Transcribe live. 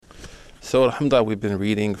So, alhamdulillah, we've been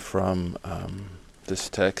reading from this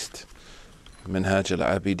text, Minhaj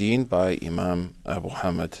al-Abidin by Imam Abu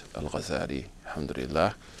Hamid al-Ghazali,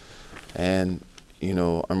 alhamdulillah. And, you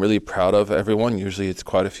know, I'm really proud of everyone. Usually it's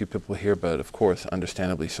quite a few people here, but of course,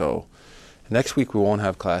 understandably so. Next week we won't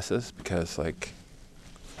have classes because, like,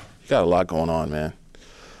 you got a lot going on, man.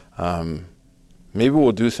 Maybe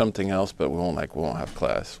we'll do something else, but we won't have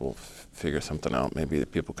class. We'll figure something out. Maybe the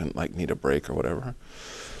people can, need a break or whatever.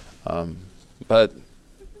 But,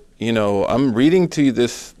 you know, I'm reading to you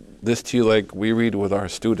this to you like we read with our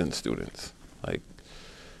students, like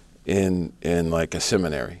in like a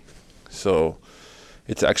seminary. So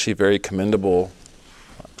it's actually very commendable.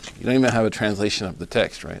 You don't even have a translation of the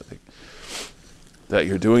text, right? Like, that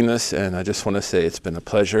you're doing this, and I just want to say it's been a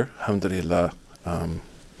pleasure, alhamdulillah,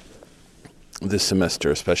 this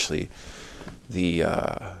semester, especially the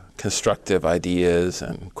constructive ideas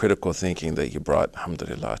and critical thinking that you brought,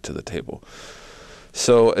 alhamdulillah, to the table.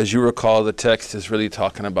 So as you recall, the text is really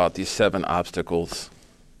talking about these 7 obstacles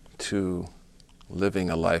to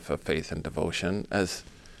living a life of faith and devotion as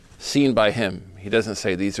seen by him. He doesn't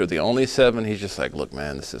say these are the only 7. He's just like, look,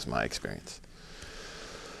 man, this is my experience.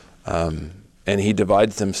 And he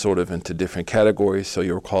divides them sort of into different categories. So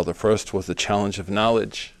you recall the first was the challenge of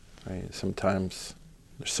knowledge. Right? Sometimes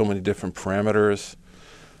there's so many different parameters.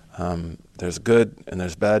 There's good and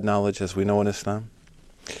there's bad knowledge, as we know in Islam.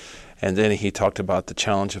 And then he talked about the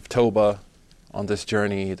challenge of tawbah on this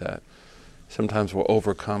journey, that sometimes we're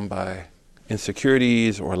overcome by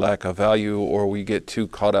insecurities or lack of value, or we get too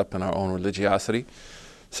caught up in our own religiosity.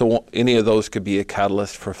 So any of those could be a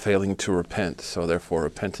catalyst for failing to repent. So therefore,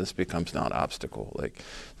 repentance becomes not an obstacle. Like,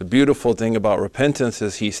 the beautiful thing about repentance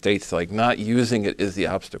is he states, like, not using it is the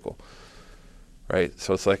obstacle. Right?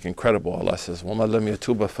 So it's like incredible. Allah says, وَمَا لَمْ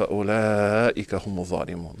يَتُوبَ فَأُولَٰئِكَ هُمُ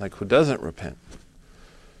الظَّالِمُونَ. Like, who doesn't repent?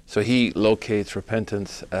 So he locates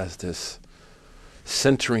repentance as this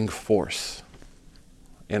centering force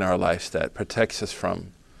in our lives that protects us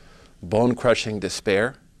from bone-crushing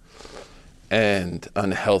despair and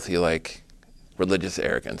unhealthy, like, religious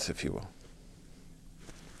arrogance, if you will.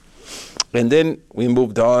 And then we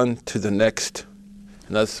moved on to the next,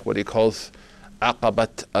 and that's what he calls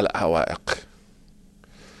aqabat al-awaiq.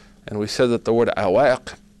 And we said that the word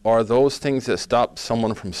awaiq are those things that stop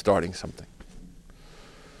someone from starting something.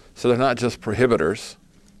 So they're not just prohibitors,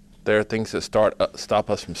 they're things that stop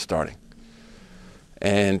us from starting.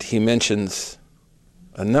 And he mentions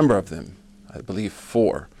a number of them, I believe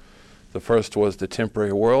 4. The first was the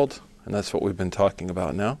temporary world, and that's what we've been talking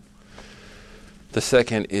about now. The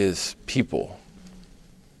second is people.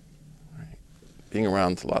 Right? Being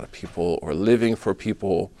around a lot of people or living for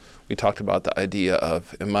people. We talked about the idea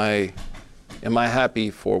of, am I happy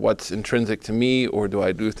for what's intrinsic to me, or do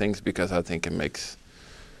I do things because I think it makes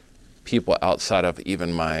people outside of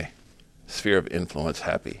even my sphere of influence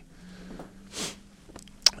happy?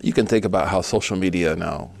 You can think about how social media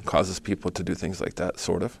now causes people to do things like that,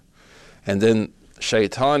 sort of. And then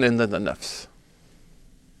shaitan, and then the nafs.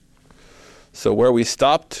 So where we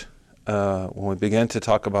stopped, when we began to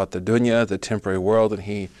talk about the dunya, the temporary world, and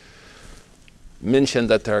he mentioned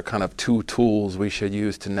that there are kind of 2 tools we should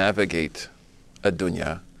use to navigate a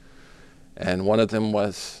dunya. And one of them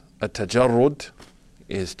was a tajarrud,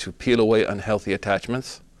 is to peel away unhealthy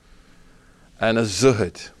attachments, and a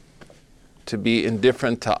zuhud, to be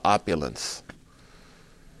indifferent to opulence.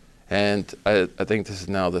 And I think this is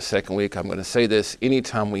now the second week I'm going to say this.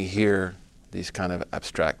 Anytime we hear these kind of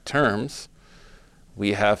abstract terms,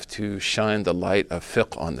 we have to shine the light of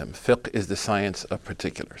fiqh on them. Fiqh is the science of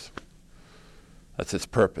particulars. That's its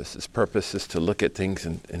purpose. Its purpose is to look at things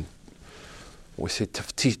and we say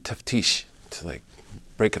taftish, to, like,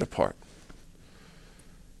 break it apart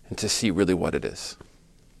and to see really what it is.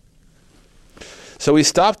 So we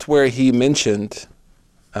stopped where he mentioned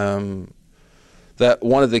that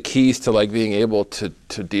one of the keys to, like, being able to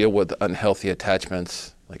deal with unhealthy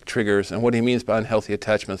attachments, like triggers, and what he means by unhealthy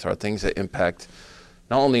attachments are things that impact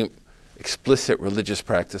not only explicit religious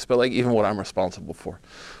practice, but, like, even what I'm responsible for.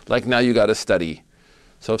 Like, now you got to study.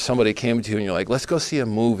 So if somebody came to you and you're like, let's go see a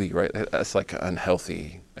movie, right? That's like an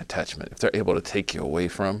unhealthy attachment. If they're able to take you away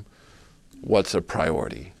from what's a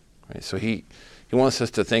priority, right? So he wants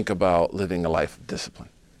us to think about living a life of discipline.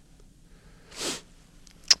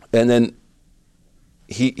 And then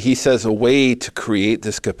he says a way to create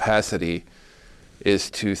this capacity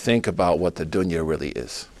is to think about what the dunya really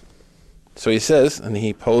is. So he says, and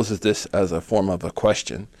he poses this as a form of a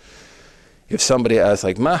question. If somebody asks,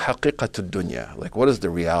 like, ma haqiqatu dunya, like, what is the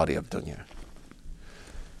reality of dunya?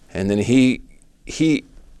 And then he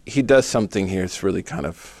does something here. It's really kind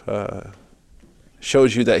of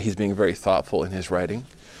shows you that he's being very thoughtful in his writing.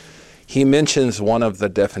 He mentions one of the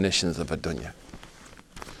definitions of a dunya.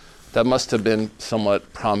 That must have been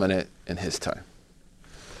somewhat prominent in his time.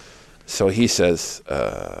 So he says,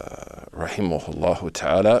 rahimahullahu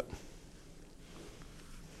ta'ala,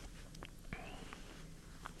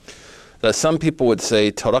 that some people would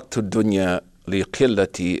say, taraktu dunya li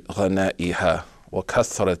qillati ghana'iha wa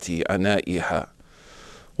kathrati ana'iha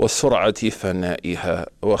wa sur'ati fana'iha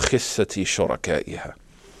wa khissati shuraka'iha.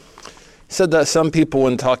 He said that some people,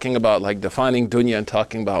 when talking about like defining dunya and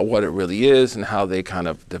talking about what it really is and how they kind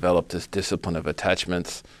of develop this discipline of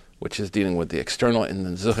attachments, which is dealing with the external, and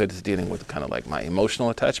then zuhud is dealing with kind of like my emotional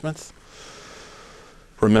attachments.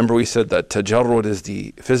 Remember we said that tajarrud is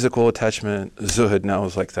the physical attachment, zuhud now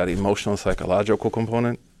is like that emotional, psychological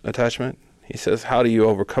component attachment. He says, how do you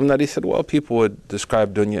overcome that? He said, well, people would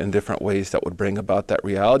describe dunya in different ways that would bring about that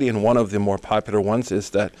reality, and one of the more popular ones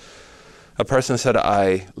is that a person said,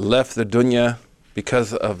 I left the dunya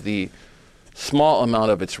because of the small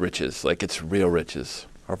amount of its riches, like its real riches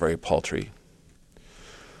are very paltry.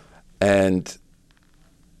 And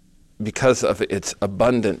because of its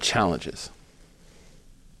abundant challenges.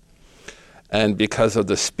 And because of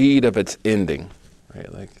the speed of its ending,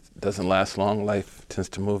 right? Like it doesn't last long, life tends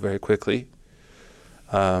to move very quickly.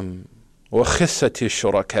 وَخِسَّةِ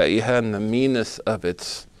شُرَكَائِهَا, and the meanness of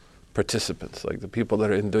its participants, like the people that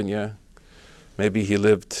are in dunya. Maybe he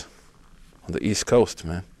lived on the East Coast,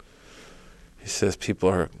 man. He says people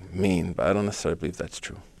are mean, but I don't necessarily believe that's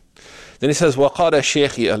true. Then he says, وَقَالَ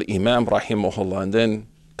شَيْخِ الْإِمَامِ رَحِمَهُ اللَّهِ, and then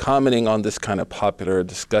commenting on this kind of popular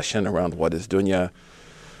discussion around what is dunya,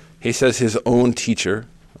 he says his own teacher,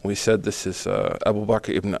 we said this is Abu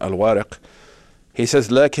Bakr ibn al-Wariq, he says,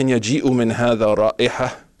 لَكِنْ يَجِيءُ مِنْ هَذَا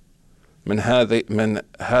رَائِحَةٌ من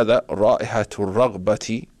هذا رائحة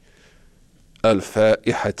الرغبة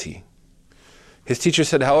الفائحة. His teacher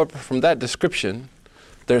said, however, from that description,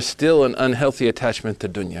 there's still an unhealthy attachment to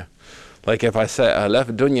dunya. Like if I say I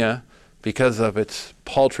left dunya because of its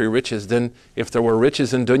paltry riches, then if there were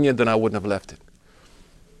riches in dunya, then I wouldn't have left it.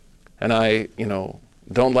 And I,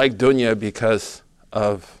 don't like dunya because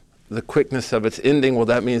of the quickness of its ending. Well,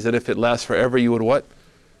 that means that if it lasts forever, you would what?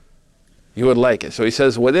 You would like it. So he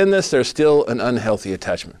says, within this, there's still an unhealthy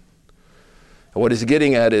attachment. And what he's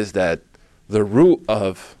getting at is that the root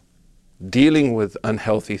of dealing with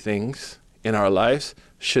unhealthy things in our lives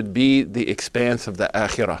should be the expanse of the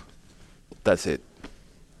akhirah. That's it.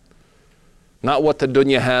 Not what the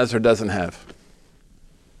dunya has or doesn't have.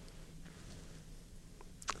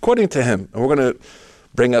 According to him, and we're going to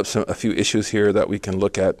bring up a few issues here that we can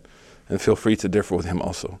look at, and feel free to differ with him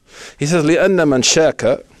also. He says, لِأَنَّ مَنْ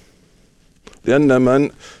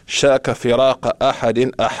شَاكَ فِرَاقَ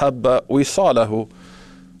أَحَدٍ أَحَبَّ وِصَالَهُ.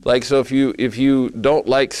 Like, so if you don't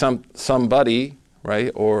like somebody,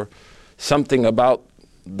 right, or something about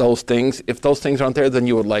those things, if those things aren't there, then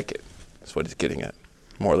you would like it. That's what he's getting at.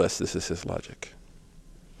 More or less, this is his logic.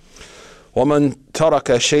 وَمَنْ تَرَكَ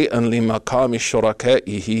شَيْئًا لِمَكَانِ الشُّرَكَاءِ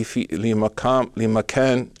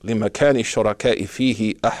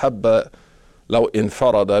فِيهِ أَحَبَّ لَوْ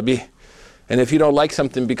انْفَرَدَ بِهِ. And if you don't like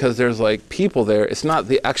something because there's like people there, it's not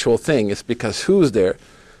the actual thing, it's because who's there.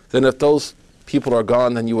 Then if those people are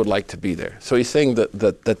gone, then you would like to be there. So he's saying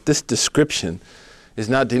that this description is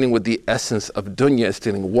not dealing with the essence of dunya, it's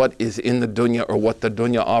dealing what is in the dunya or what the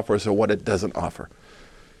dunya offers or what it doesn't offer.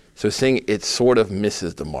 So he's saying it sort of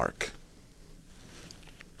misses the mark.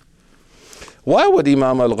 Why would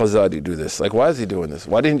Imam al-Ghazali do this? Like, why is he doing this?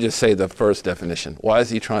 Why didn't he just say the first definition? Why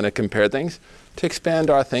is he trying to compare things? To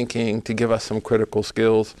expand our thinking, to give us some critical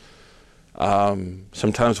skills.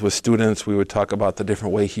 Sometimes with students, we would talk about the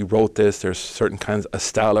different way he wrote this. There's certain kinds, a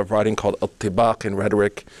style of writing called al-tibaq in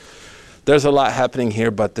rhetoric. There's a lot happening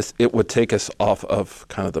here, but it would take us off of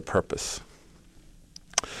kind of the purpose.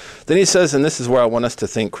 Then he says, and this is where I want us to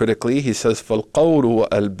think critically, he says, فَالْقَوْلُ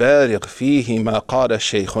الْبَارِغْ فِيهِ مَا قَالَ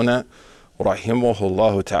الشَّيْخُنَا رَحِمَهُ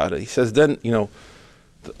اللَّهُ تَعَالَى. He says, then,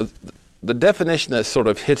 the definition that sort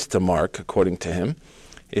of hits the mark, according to him,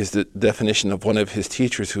 is the definition of one of his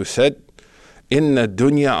teachers who said, إِنَّ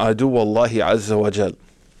الدُّنْيَا عَدُوَّ اللَّهِ عَزَّ وَجَلَّ.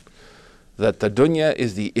 That the dunya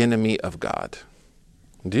is the enemy of God.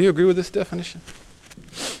 Do you agree with this definition?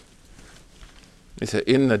 He said,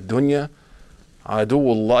 إِنَّ الدُّنْيَا عَدُوُّ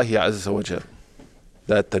اللَّهِ عَزَّ وَجَلَّ.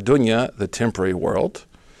 That the dunya, the temporary world,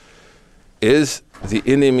 is the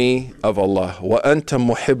enemy of Allah.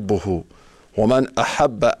 وَأَنْتَ مُحِبُّهُ وَمَنْ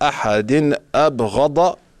أَحَبَّ أَحَدٍ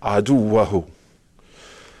أَبْغَضَ عَدُوَّهُ.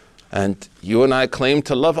 And you and I claim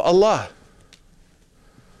to love Allah.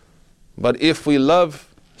 But if we love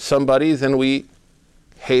somebody, then we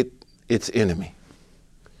hate its enemy.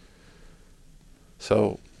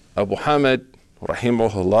 So Abu Hamid,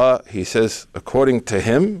 rahimahullah, he says, according to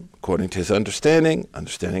him, according to his understanding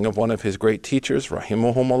of one of his great teachers,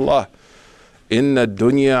 rahimahumullah, inna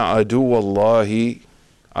dunya aduwallahi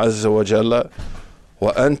azza wa jalla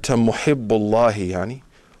wa anta muhibbullahi yani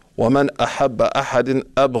wa man ahabba ahadin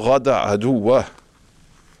abghada aduwah.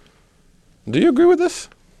 Do you agree with this?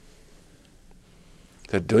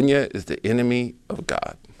 The dunya is the enemy of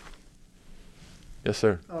God. Yes,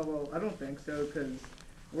 sir. Oh, well, I don't think so, because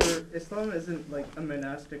Islam isn't like a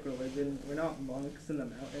monastic religion. We're not monks in the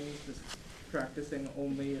mountains just practicing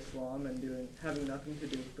only Islam and having nothing to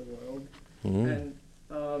do with the world.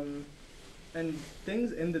 And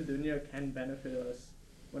things in the dunya can benefit us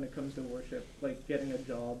when it comes to worship, like getting a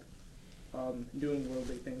job, doing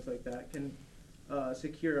worldly things like that can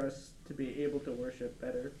secure us to be able to worship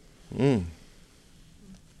better.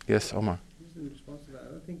 Yes, Omar. Just in response to that,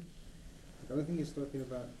 I don't think he's talking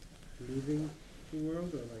about leaving the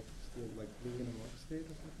world or like still like being in a monk state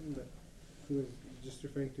or something, but he was just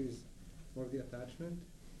referring to his more of the attachment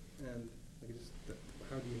and like just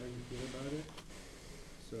how you feel about it.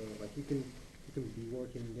 So like you can be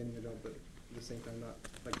working and getting a job, but at the same time not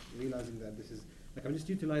like realizing that this is like I'm just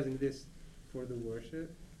utilizing this for the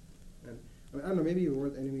worship. And I mean, I don't know, maybe the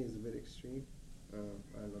word enemy is a bit extreme. I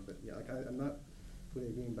don't know, but yeah, like I'm not fully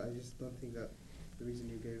agreeing, but I just don't think that the reason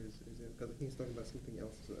you gave is it, because I think he's talking about something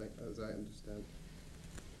else, as I understand.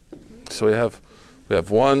 So we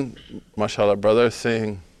have one, mashallah, brother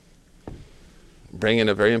saying, bringing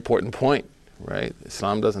a very important point, right?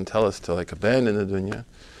 Islam doesn't tell us to like abandon the dunya.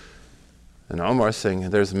 And Omar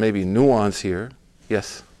saying there's maybe nuance here.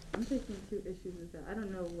 Yes? I'm taking two issues with that. I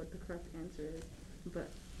don't know what the correct answer is, but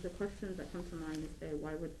the questions that come to mind is A,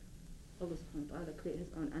 why would Allah subhanahu wa ta'ala create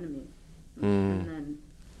his own enemy? And then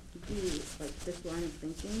B, like this line of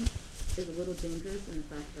thinking is a little dangerous in the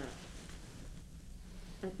fact that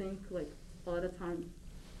I think like a lot of times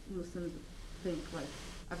Muslims think like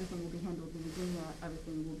everything will be handled in the dunya,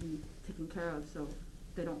 everything will be taken care of, so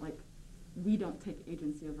we don't take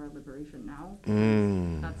agency of our liberation now.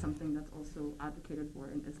 That's something that's also advocated for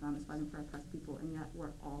in Islam, is fighting for oppressed people, and yet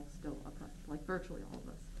we're all still oppressed, like virtually all of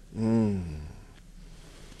us.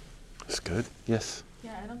 That's good. Yes.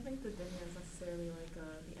 Yeah, I don't think the dunya is necessarily like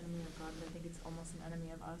the enemy of God, but I think it's almost an enemy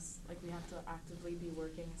of us. Like we have to actively be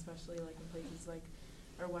working, especially like in places like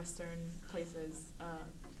our Western places,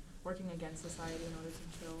 working against society in order to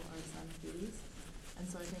fulfill our Islamic duties. And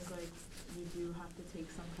so I think like we do have to take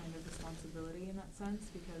some kind of responsibility in that sense,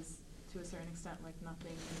 because to a certain extent, like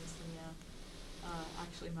nothing in this dunya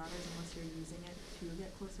actually matters unless you're using it to get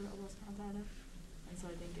closer to Allah subhanahu wa ta'ala. And so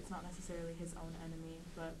I think it's not necessarily his own enemy,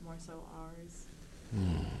 but more so ours.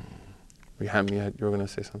 Rihanna, you were going to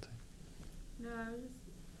say something? No,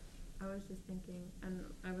 I was just thinking, and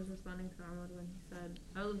I was responding to Ahmad when he said,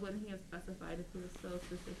 wouldn't he have specified if he was so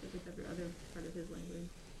specific with every other part of his language?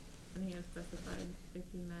 Wouldn't he have specified if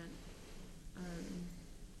he meant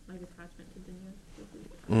like attachment to dunya?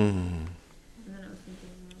 And then I was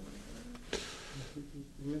thinking more like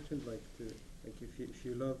you mentioned like if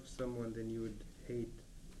you love someone, then you would hate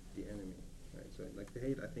the enemy, right? So like the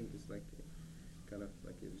hate, I think, is like kind of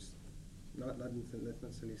like it's not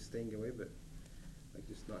necessarily staying away, but like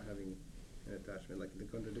just not having an attachment. Like the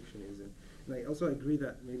contradiction is in. And I also agree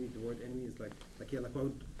that maybe the word enemy is like why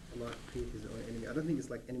would Allah create his own enemy? I don't think it's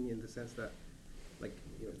like enemy in the sense that like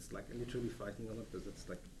it's like literally fighting Allah, because that's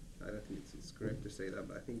like I don't think it's correct to say that.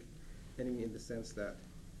 But I think enemy in the sense that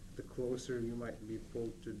the closer you might be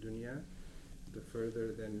pulled to dunya, the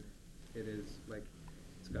further then it is like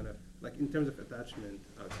it's kind of like in terms of attachment,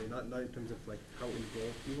 I would say not in terms of like how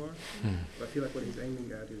involved you are. But I feel like what he's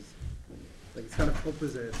aiming at is like it's kind of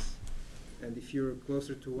opposites, and if you're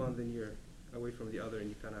closer to one, then you're away from the other, and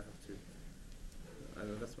you kind of have to. I don't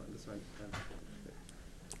know. That's my kind of.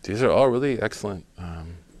 These are all really excellent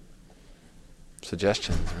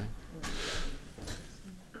suggestions, right?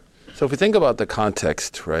 So if we think about the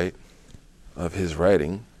context, right, of his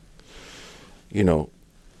writing,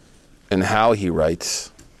 and how he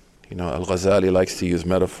writes, Al-Ghazali likes to use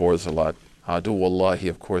metaphors a lot. Adu wallahi,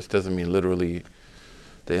 of course, doesn't mean literally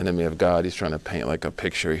the enemy of God. He's trying to paint like a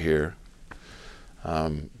picture here.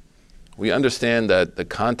 We understand that the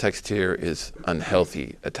context here is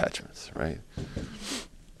unhealthy attachments, right?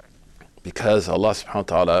 Because Allah subhanahu wa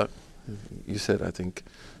ta'ala, you said, I think,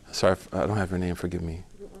 sorry, I don't have your name, forgive me.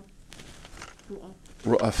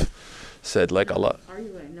 Ru'af said, like Allah.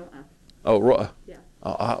 R-U-A, no F. Oh, Ru'af. Yeah.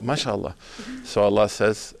 MashaAllah. So Allah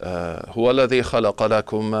says, هُوَ الَّذِي خَلَقَ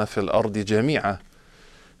لَكُم مَا فِي الْأَرْضِ جَمِيعًا.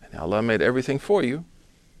 And Allah made everything for you.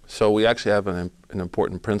 So we actually have an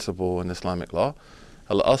important principle in Islamic law.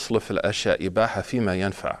 الأصل في الأشياء إباحة فيما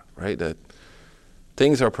ينفع, right? That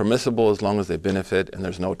things are permissible as long as they benefit, and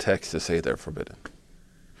there's no text to say they're forbidden.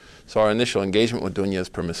 So our initial engagement with dunya is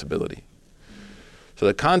permissibility. So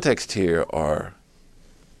the context here are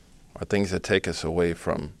things that take us away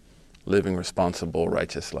from living responsible,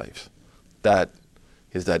 righteous lives. That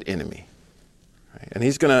is that enemy. Right? And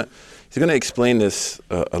he's gonna explain this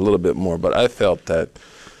a little bit more, but I felt that,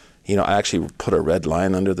 I actually put a red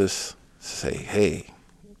line under this to say, hey,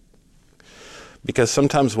 because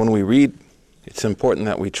sometimes when we read, it's important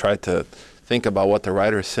that we try to think about what the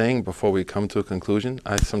writer is saying before we come to a conclusion.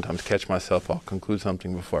 I sometimes catch myself, I'll conclude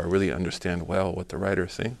something before I really understand well what the writer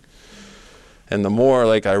is saying. And the more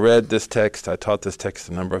I read this text, I taught this text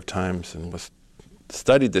a number of times and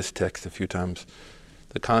studied this text a few times,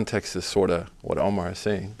 the context is sort of what Omar is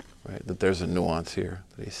saying, right? That there's a nuance here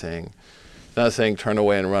that he's saying. He's not saying turn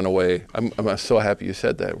away and run away. I'm so happy you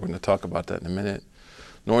said that. We're going to talk about that in a minute.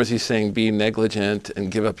 Nor is he saying be negligent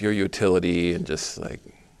and give up your utility and just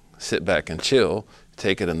sit back and chill,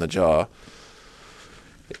 take it in the jaw.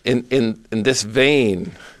 In this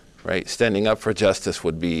vein, right, standing up for justice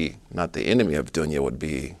would be not the enemy of dunya, would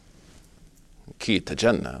be key to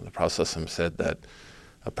Jannah. The Prophet said that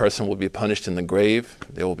a person will be punished in the grave.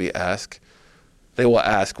 They will ask,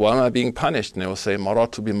 why am I being punished? And they will say,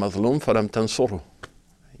 maratu bi mazlum falam tansuru.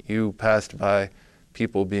 You passed by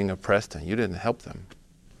people being oppressed and you didn't help them.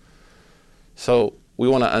 So we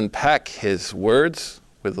want to unpack his words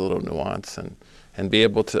with a little nuance and be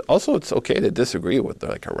able to, also it's okay to disagree with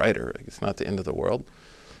a writer. It's not the end of the world.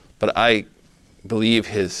 But I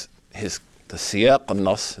believe the siyaq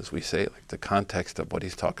al-nas, as we say, the context of what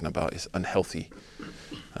he's talking about is unhealthy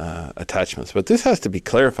attachments. But this has to be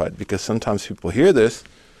clarified because sometimes people hear this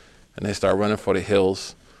and they start running for the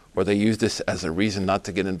hills, or they use this as a reason not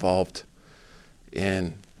to get involved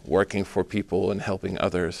in working for people and helping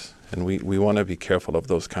others. And we want to be careful of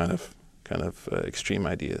those kind of extreme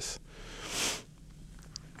ideas.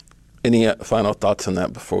 Any final thoughts on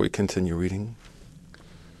that before we continue reading?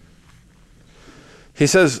 He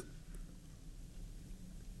says,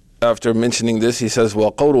 after mentioning this, he says,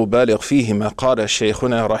 وَقَوْلُ بَالِغْ فِيهِ مَا قَالَ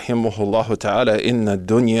الشَّيْخُنَا رَحِمَهُ اللَّهُ تَعَالَى إِنَّ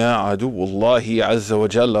الدُّنْيَا عَدُوُّ اللَّهِ عَزَّ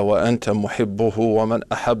وَجَلَّ وَأَنْتَ مُحِبُّهُ وَمَنْ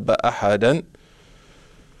أَحَبَّ أَحَدًا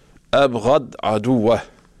أَبْغَضْ عَدُوَّهُ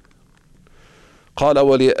قال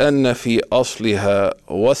ولأن في أصلها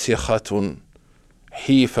وسخة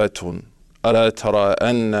حيفة ألا ترى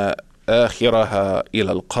أن آخرها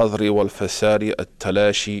إلى القذر والفساد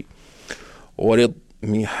التلاشي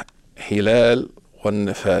والاضمحلال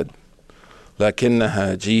والنفاد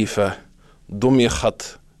لكنها جيفة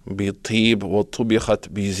ضمخت بطيب وطبخت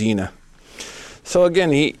بزينة. So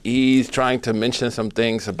again, he's trying to mention some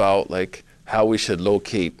things about how we should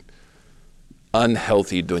locate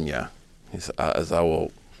unhealthy dunya. As I will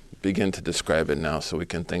begin to describe it now so we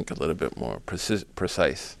can think a little bit more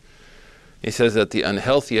precise. He says that the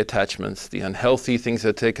unhealthy attachments, the unhealthy things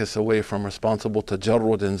that take us away from responsible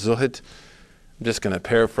tajarrud and zuhd, I'm just going to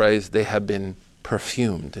paraphrase, they have been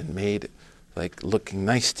perfumed and made looking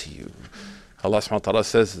nice to you. Allah subhanahu wa ta'ala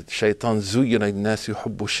says that shaitan zuyyina lin-nasi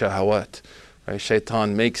hubbu shahawat. Right?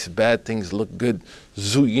 Shaitan makes bad things look good.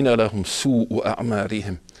 Zuyyina lahum su'u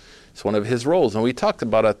a'marihim. It's one of his roles. And we talked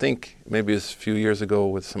about, I think, maybe a few years ago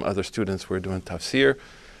with some other students, we were doing tafsir,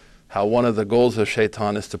 how one of the goals of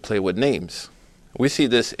shaitan is to play with names. We see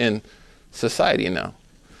this in society now,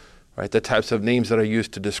 right? The types of names that are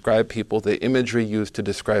used to describe people, the imagery used to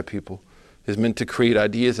describe people is meant to create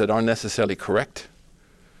ideas that aren't necessarily correct.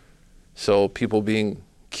 So people being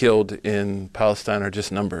killed in Palestine are just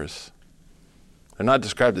numbers. They're not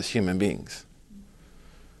described as human beings.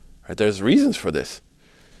 Right? There's reasons for this.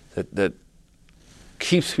 That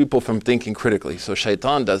keeps people from thinking critically. So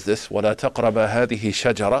shaitan does this. وَلَا تَقْرَبَ هَذِهِ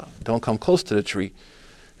شَجَرَةً. Don't come close to the tree.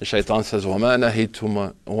 The shaitan says, وَمَا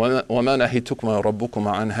نَهِيتُكُمَا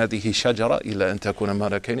رَبُّكُمَا عَنْ هَذِهِ شَجَرَةً إِلَّا أَن تَكُونَ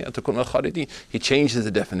مَلَكَيْنِ أَن تَكُونَ مِنَ الْخَالِدِينَ. He changes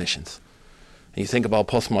the definitions. And you think about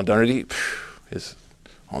postmodernity, is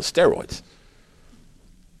on steroids.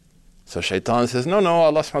 So shaitan says, no,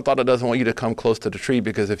 Allah subhanahu wa ta'ala doesn't want you to come close to the tree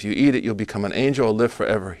because if you eat it, you'll become an angel or live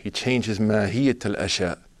forever. He changes مَاهِيَّةَ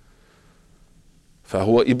الْأَشْيَاءِ.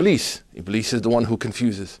 فَهُوَ Iblis. Iblis is the one who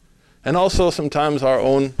confuses. And also sometimes our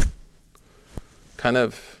own kind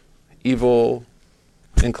of evil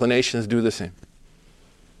inclinations do the same.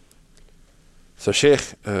 So Shaykh,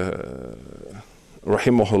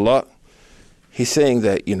 rahimahullah, he's saying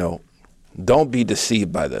that, don't be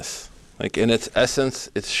deceived by this. In its essence,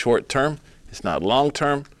 it's short term, it's not long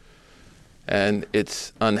term, and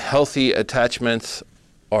its unhealthy attachments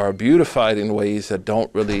are beautified in ways that don't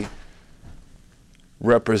really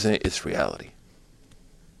represent its reality.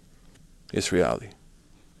 It's reality.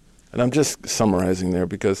 And I'm just summarizing there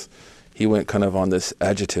because he went kind of on this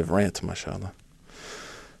adjective rant, mashallah.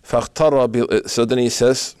 So then he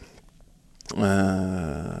says,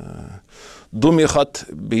 ضمخت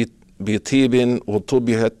بطيب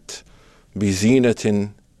وطبهت بزينة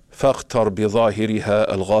فاختر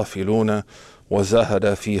بظاهرها الغافلون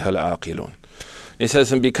وزهد فيها العاقلون. He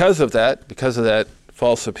says, and because of that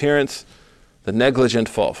false appearance, the negligent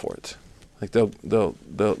fall for it. Like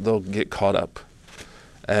they'll get caught up.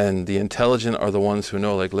 And the intelligent are the ones who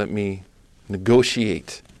know, like, let me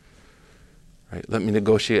negotiate. Right? Let me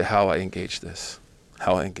negotiate how I engage this.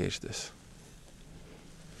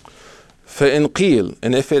 فإن قيل,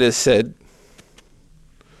 and if it is said,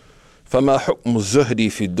 فما حكم الزهد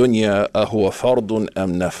في الدنيا أهو فرض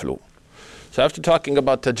أم نفل. So after talking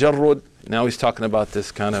about tajarrud, now he's talking about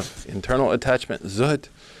this kind of internal attachment, zuhd.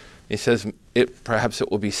 He says, perhaps it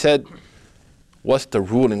will be said, what's the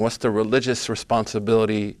ruling, what's the religious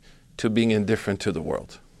responsibility to being indifferent to the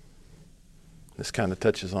world? This kind of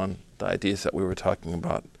touches on the ideas that we were talking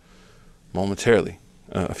about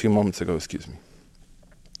a few moments ago, excuse me.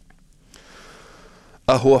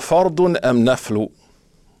 أهو فرض أم نفل.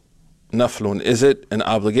 Naflun, is it an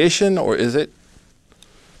obligation or is it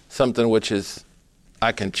something which is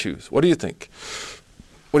I can choose? What do you think?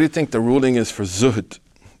 What do you think the ruling is for zuhd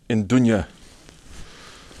in dunya?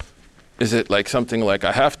 Is it like something like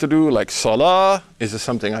I have to do, like salah? Is it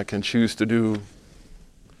something I can choose to do,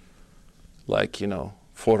 like, 4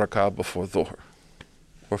 rak'ah before dhuhr,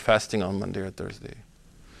 or fasting on Monday or Thursday?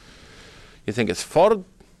 You think it's fard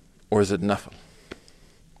or is it nafl?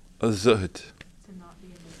 A zuhd.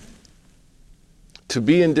 To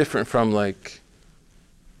be indifferent from, like,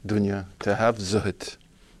 dunya, to have zuhd.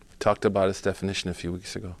 We talked about its definition a few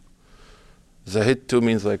weeks ago. Zahid too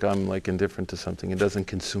means like I'm like indifferent to something. It doesn't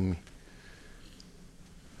consume me.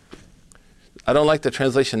 I don't like the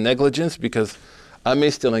translation negligence because I may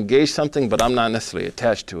still engage something, but I'm not necessarily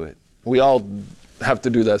attached to it. We all have to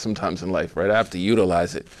do that sometimes in life, right? I have to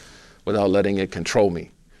utilize it without letting it control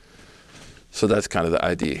me. So that's kind of the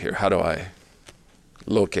idea here. How do I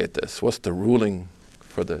locate this? What's the ruling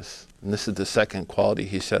for this? And this is the second quality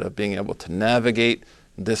he said of being able to navigate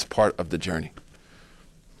this part of the journey.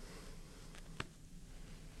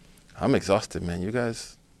 I'm exhausted, man. You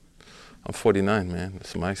guys, I'm 49, man.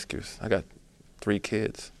 That's my excuse. I got 3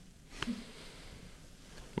 kids.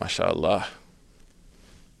 MashaAllah.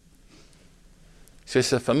 So he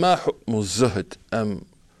said, فَمَا حُكْمُ الزُّهْدِ أَمْ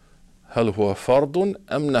هَلْ هُوَ فَرْضٌ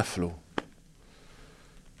أَمْ نَفْلُ.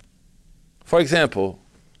 For example,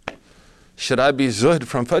 should I be zuhd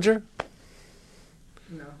from Fajr?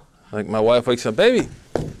 No. Like my wife wakes up, baby,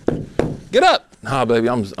 get up. Nah, baby,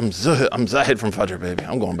 I'm zahid from Fajr, baby.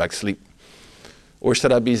 I'm going back to sleep. Or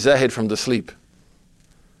should I be zahid from the sleep?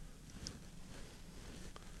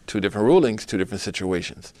 2 different rulings, 2 different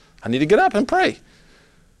situations. I need to get up and pray.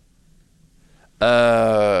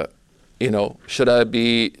 Should I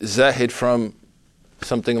be zahid from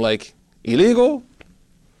something like illegal?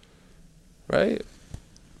 Right?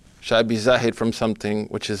 Should I be zahid from something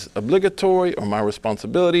which is obligatory or my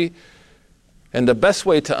responsibility? And the best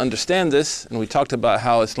way to understand this, and we talked about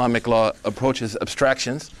how Islamic law approaches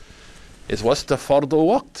abstractions, is what's the fard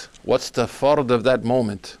al-waqt? What's the fard of that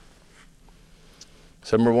moment?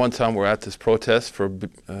 So I remember one time we were at this protest for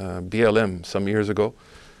BLM some years ago,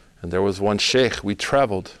 and there was one sheikh, we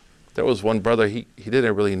traveled. There was one brother, he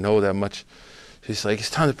didn't really know that much. He's like, it's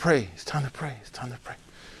time to pray, it's time to pray, it's time to pray.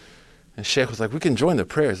 And sheikh was like, we can join the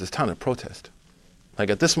prayers, it's time to protest. Like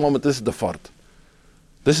at this moment, this is the fard.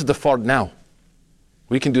 This is the fard now.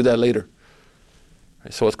 We can do that later.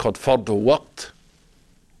 Right, so it's called fard al-waqt,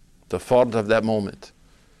 the fard of that moment.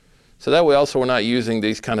 So that way also we're not using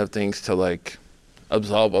these kind of things to like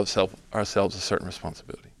absolve ourselves of certain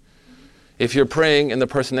responsibility. If you're praying and the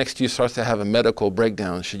person next to you starts to have a medical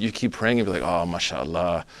breakdown, should you keep praying and be like, oh,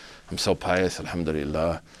 mashallah, I'm so pious,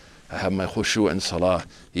 alhamdulillah, I have my khushu and salah,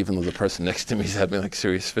 even though the person next to me is having like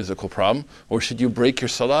serious physical problem? Or should you break your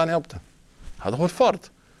salah and help them? هذا هو الفرض.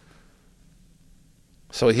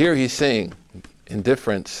 So here he's saying,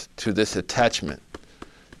 indifference to this attachment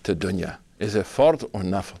to dunya. Is it fard or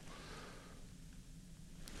nafl?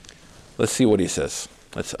 Let's see what he says.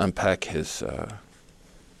 Let's unpack his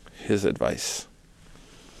advice.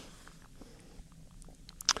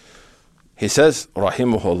 He says,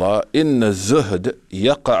 rahimahullah, inna zuhd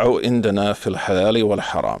yaqa'u indana fil halal wal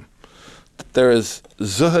haram. There is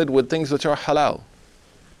zuhd with things which are halal.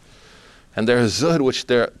 And there is zuhd which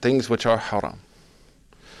there are things which are haram.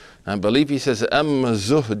 And I believe he says, amma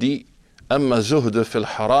zuhd fil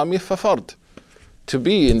harami fa fard. To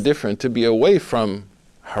be indifferent, to be away from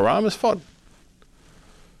Haram is fun.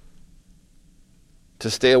 To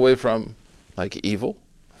stay away from like evil,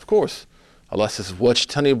 of course. Allah says,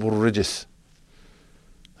 وَاجْتَنِبُوا الرِّجِسِ,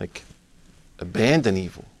 like abandon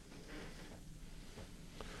evil.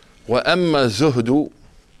 وَأَمَّا زُهْدُ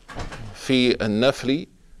في النفل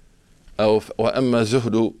أو وأما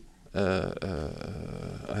زهد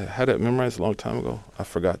I had it memorized a long time ago. I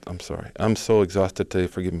forgot. I'm sorry. I'm so exhausted today.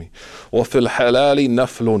 Forgive me. وَفِي الْحَلَالِ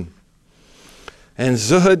نَفْلٌ. And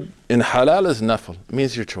zuhud in halal is nafl. It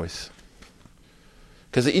means your choice.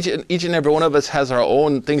 Because each and every one of us has our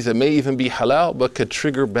own things that may even be halal but could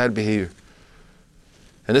trigger bad behavior.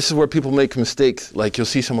 And this is where people make mistakes. Like you'll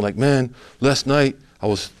see someone like, man, last night I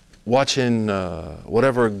was watching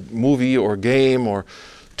whatever movie or game or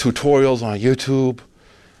tutorials on YouTube.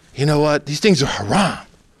 You know what? These things are haram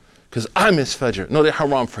because I miss Fajr. No, they're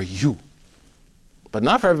haram for you, but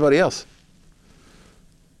not for everybody else.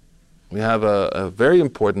 We have a very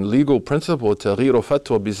important legal principle, تغيير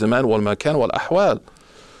فتوى بالزمان والمكان والأحوال.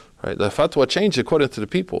 Right? The fatwa changed according to the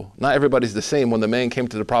people. Not everybody's the same. When the man came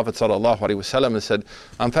to the Prophet ﷺ and said,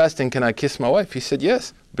 I'm fasting, can I kiss my wife? He said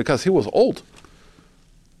yes, because he was old.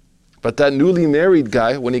 But that newly married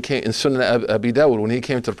guy, when he came in Sunan Abi Dawud, when he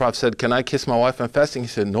came to the Prophet, said, can I kiss my wife? I'm fasting. He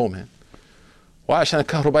said, no, man. Why? عشان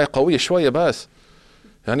الكهرباء قوية شوية بس.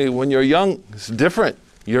 Yani, when you're young, it's different.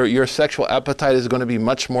 Your sexual appetite is going to be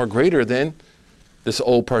much more greater than this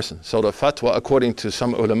old person. So the fatwa, according to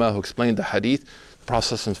some ulama who explained the hadith, the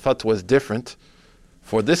Prophet's fatwa is different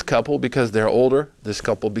for this couple because they're older, this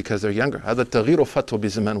couple because they're younger. هذا تغيير فتوى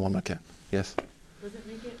بزمان ومكان. Yes. Does it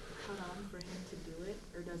make it haram for him to do it,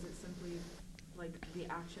 or does it simply, like, the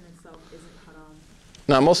action itself isn't haram?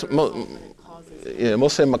 Now, most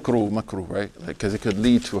say makruh, right? Because it could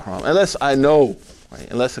lead to haram. Unless I know, right?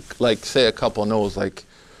 Unless, like, say a couple knows, like,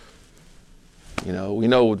 you know, we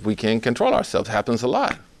know we can control ourselves. It happens a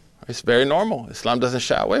lot. It's very normal. Islam doesn't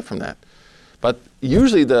shy away from that. But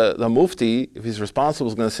usually the mufti, if he's responsible,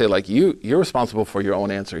 is going to say, like, you're responsible for your own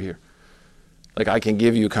answer here. Like, I can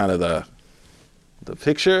give you kind of the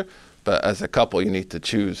picture, but as a couple, you need to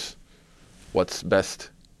choose what's best,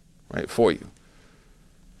 right, for you.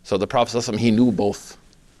 So the Prophet ﷺ, he knew both.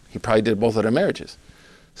 He probably did both of their marriages.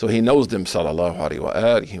 So he knows them, sallallahu alayhi wa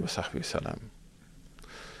alihi wa sahbihi salam.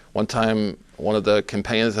 One time, one of the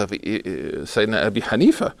companions of Sayyidina Abi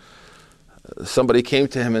Hanifa, somebody came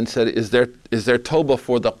to him and said, is there tawbah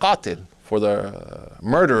for the qatil, for the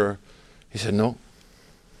murderer? He said, no.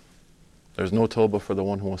 There's no tawbah for the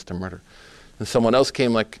one who wants to murder. And someone else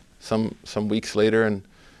came like some weeks later and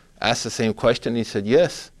asked the same question. He said,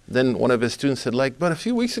 yes. Then one of his students said, like, but a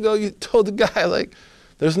few weeks ago you told the guy, like,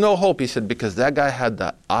 there's no hope. He said, because that guy had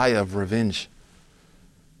the eye of revenge.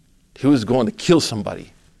 He was going to kill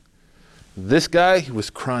somebody. This guy, he was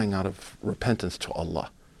crying out of repentance to Allah.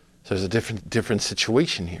 So there's a different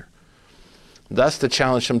situation here. That's the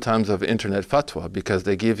challenge sometimes of internet fatwa, because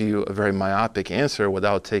they give you a very myopic answer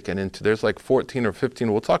without taking into, there's like 14 or 15,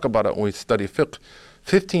 we'll talk about it when we study fiqh,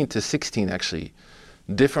 15 to 16 actually,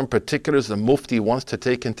 different particulars the mufti wants to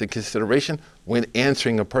take into consideration when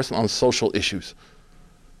answering a person on social issues.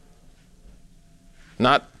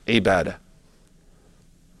 Not ibadah.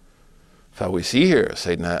 So we see here,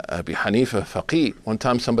 Sayyidina Abi Hanifa, faqih, one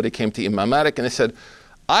time somebody came to Imam Malik and they said,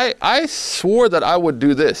 I swore that I would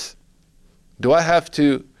do this. Do I have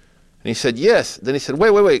to? And he said, yes. Then he said,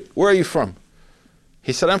 wait, where are you from?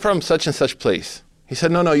 He said, I'm from such and such place. He said,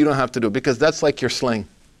 no, you don't have to do it, because that's like your slang.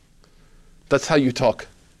 That's how you talk.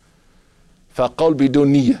 فَقَوْلْ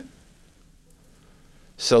بِدُونْ نِيَّةٍ.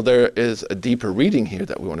 So there is a deeper reading here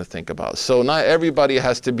that we want to think about. So not everybody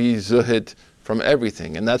has to be zuhid from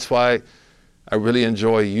everything. And that's why I really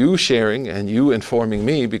enjoy you sharing and you informing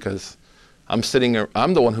me, because I'm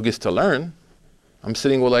the one who gets to learn. I'm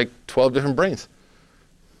sitting with like 12 different brains.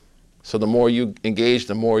 So the more you engage,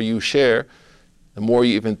 the more you share, the more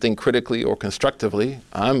you even think critically or constructively,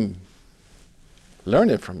 I'm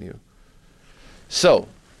learning from you. So,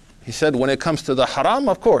 he said, when it comes to the haram,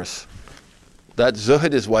 of course, that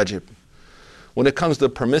zuhud is wajib. When it comes to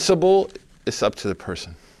permissible, it's up to the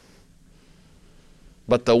person.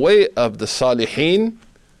 But the way of the salihin,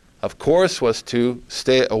 of course, was to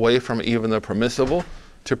stay away from even the permissible,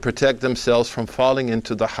 to protect themselves from falling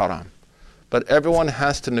into the haram. But everyone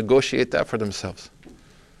has to negotiate that for themselves.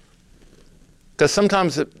 Because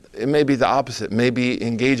sometimes it may be the opposite. Maybe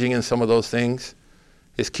engaging in some of those things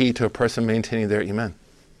is key to a person maintaining their iman.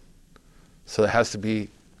 So it has to be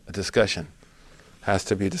a discussion.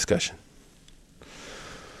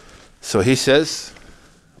 So he says,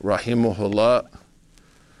 rahimahullah,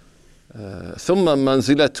 ثم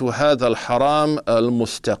منزلة هذا الحرام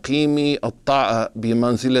المستقيم الطاعة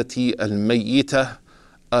بمنزلة الميتة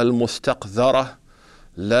المستقذرة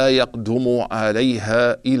لا يقدم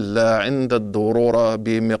عليها إلا عند الضرورة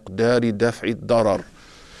بمقدار دفع الضرر.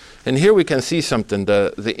 And here we can see something,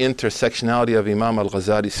 the intersectionality of Imam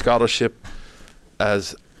al-Ghazali's scholarship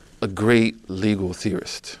as a great legal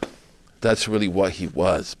theorist. That's really what he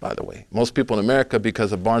was, by the way. Most people in America,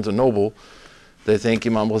 because of Barnes & Noble, they think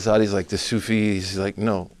Imam Ghazali is like the Sufi. He's like,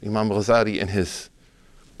 no. Imam Ghazali in his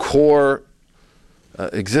core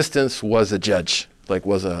existence was a judge, like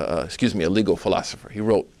was a legal philosopher. He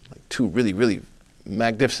wrote like 2 really, really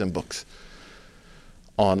magnificent books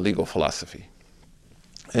on legal philosophy.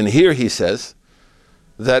 And here he says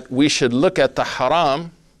that we should look at the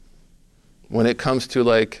haram when it comes to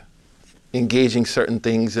like engaging certain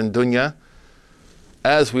things in dunya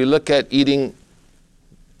as we look at eating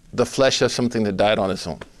the flesh of something that died on its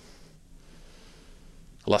own.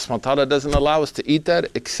 Allah subhanahu wa ta'ala doesn't allow us to eat that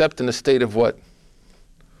except in a state of what?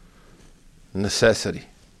 Necessity.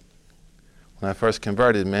 When I first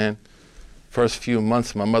converted, man, first few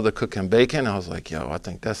months my mother cooking bacon, I was like, yo, I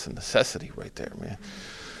think that's a necessity right there, man.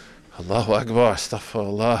 Allahu Akbar,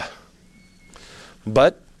 astaghfirullah.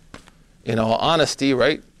 But in all honesty,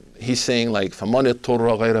 right, he's saying like, فَمَنِ اضْطُرَّ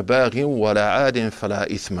غَيْرَ بَاغٍ وَلَا عَادٍ فَلَا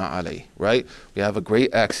إِثْمَ عَلَيْهِ, right? We have a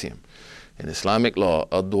great axiom in Islamic law,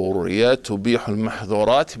 الضروريات تبيح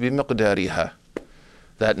المحظورات بمقدارها,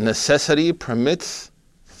 that necessity permits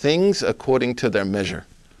things according to their measure.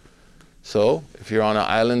 So if you're on an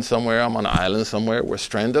island somewhere, I'm on an island somewhere, we're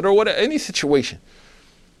stranded or whatever, any situation,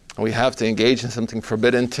 we have to engage in something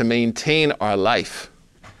forbidden to maintain our life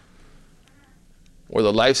or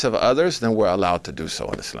the lives of others, then we're allowed to do so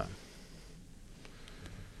in Islam.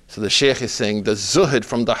 So the Shaykh is saying the zuhd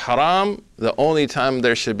from the haram, the only time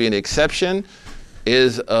there should be an exception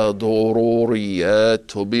is ضروريات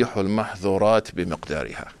تبيح المحظورات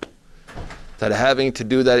بمقدارها. That having to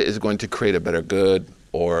do that is going to create a better good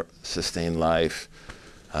or sustain life.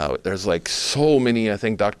 There's like so many, I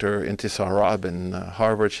think Dr. Intisar Raab in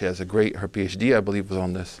Harvard, she has her PhD, I believe, was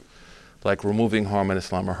on this, like removing harm in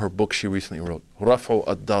Islam, or her book she recently wrote, Raf'u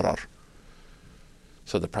ad-darar.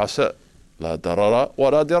 So the Prophet, la darara wa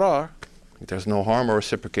la dirar, there's no harm or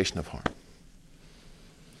reciprocation of harm.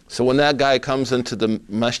 So when that guy comes into the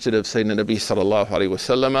masjid of Sayyidina Nabi sallallahu alaihi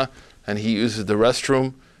wasallam and he uses the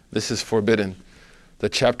restroom, this is forbidden. The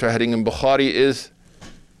chapter heading in Bukhari is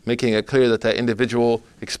making it clear that that individual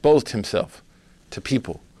exposed himself to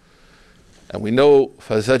people. And we know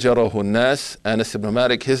فَزَجَرَهُ النَّاسِ, Anas ibn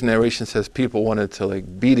Malik, his narration says people wanted to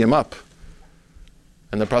like beat him up.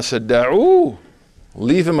 And the Prophet said, دَعُوهُ,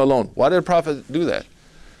 leave him alone. Why did the Prophet do that?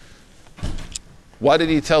 Why did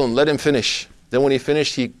he tell him, let him finish? Then when he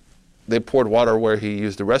finished, they poured water where he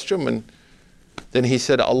used the restroom, and then he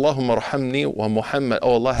said, Allahumma rahamni wa Muhammad,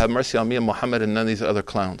 oh Allah, have mercy on me and Muhammad and none of these other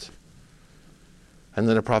clowns. And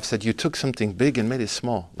then the Prophet said, you took something big and made it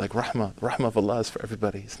small. Like rahmah of Allah is for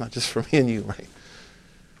everybody. It's not just for me and you, right?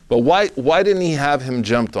 But why didn't he have him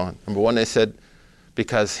jumped on? Number one, they said,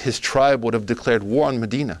 because his tribe would have declared war on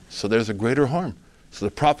Medina. So there's a greater harm. So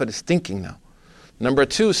the Prophet is thinking now. Number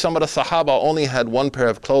two, some of the Sahaba only had one pair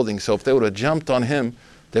of clothing. So if they would have jumped on him,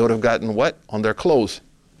 they would have gotten wet on their clothes.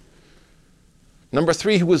 Number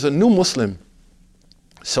three, he was a new Muslim.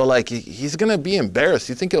 So like he's going to be embarrassed.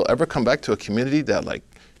 You think he'll ever come back to a community that like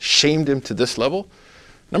shamed him to this level?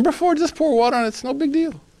 Number four, just pour water on it. It's no big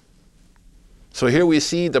deal. So here we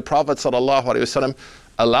see the Prophet sallallahu alaihi wasallam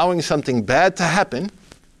allowing something bad to happen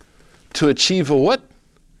to achieve a what?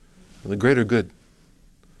 The greater good.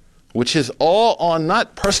 Which is all on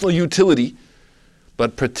not personal utility,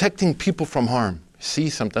 but protecting people from harm.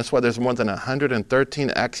 See something. That's why there's more than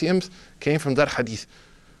 113 axioms came from that hadith.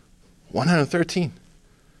 113.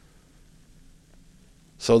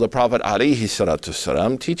 So the Prophet alayhi salatu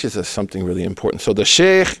salam teaches us something really important. So the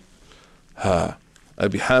Shaykh,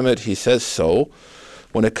 Abi Hamid, he says, so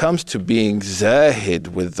when it comes to being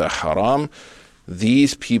zahid with the haram,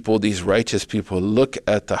 these people, these righteous people, look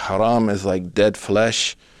at the haram as like dead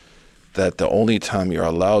flesh, that the only time you're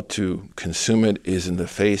allowed to consume it is in the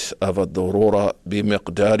face of a darura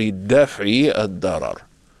bi-miqdari daf'i ad-darar.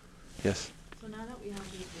 Yes? So now that we have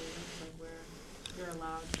these rulings, like where you're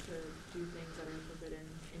allowed to do things that are forbidden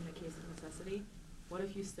in the case of necessity, what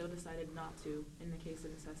if you still decided not to in the case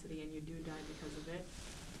of necessity and you do die because of it?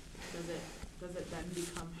 Does it then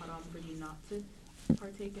become haram for you not to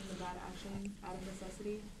partake in the bad action out of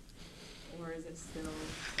necessity? Or is it still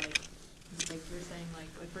like you're saying,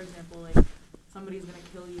 like for example, like somebody's gonna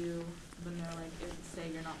kill you, then they're like, say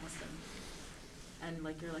you're not Muslim, and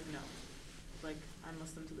like you're like no, like, I'm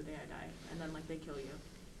Muslim to the day I die, and then, like, they kill you.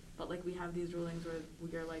 But, like, we have these rulings where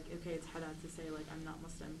you're like, okay, it's haram to say, like, I'm not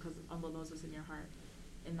Muslim, because Allah knows what's in your heart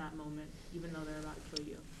in that moment, even though they're about to kill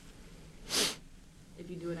you. If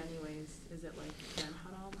you do it anyways, is it, like, then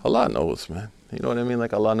haram? Allah knows, man. You know what I mean?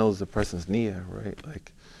 Like, Allah knows the person's niyyah, right?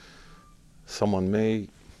 Like, someone may,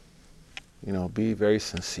 you know, be very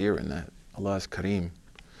sincere in that. Allah is Kareem.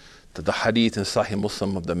 The hadith in Sahih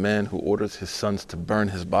Muslim of the man who orders his sons to burn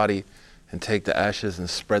his body and take the ashes and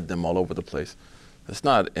spread them all over the place. It's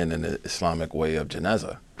not in an Islamic way of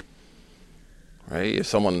janazah, right? If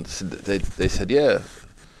someone, they said, yeah,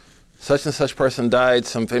 such and such person died,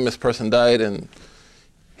 some famous person died, and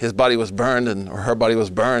his body was burned or her body was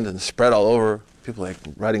burned and spread all over. People like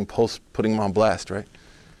writing posts, putting them on blast, right?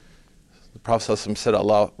 The Prophet ﷺ said,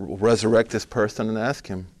 Allah will resurrect this person and ask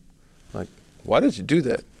him, like, why did you do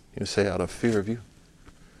that? You say, out of fear of you.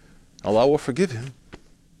 Allah will forgive him,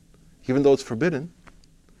 even though it's forbidden.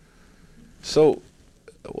 So,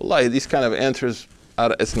 wallahi, these kind of answers,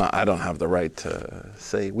 it's not, I don't have the right to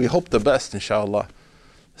say. We hope the best, inshallah.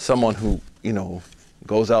 Someone who, you know,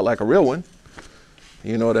 goes out like a real one,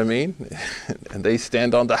 you know what I mean? And they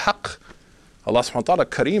stand on the haqq. Allah subhanahu wa ta'ala,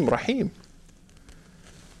 Kareem, Rahim.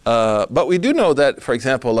 But we do know that, for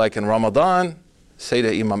example, like in Ramadan, say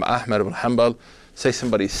that Imam Ahmad ibn Hanbal, say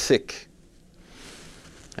somebody's sick,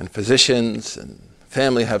 and physicians and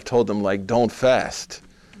family have told them, like, don't fast,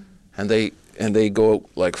 and they go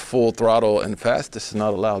like full throttle and fast. This is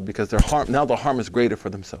not allowed because the harm is greater for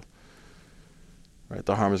themselves, right?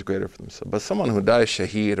 The harm is greater for themselves. But someone who dies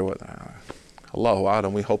shaheed or whatever, Allahu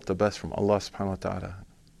A'lam, we hope the best from Allah subhanahu wa ta'ala.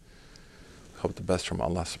 Hope the best from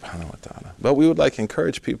Allah subhanahu wa ta'ala. But we would like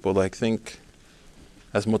encourage people, like, think,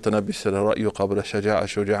 as Mutanabbi said, Ra'yu qabla shaja'a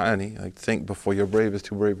shuja'ani, like, think before you're brave is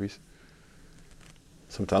two braveries.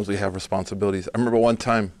 Sometimes we have responsibilities. I remember one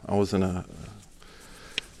time I was in a,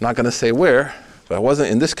 not going to say where, but I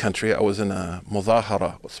wasn't in this country. I was in a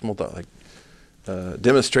mudahara,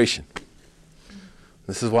 demonstration.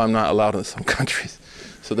 This is why I'm not allowed in some countries.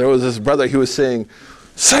 So there was this brother, he was saying,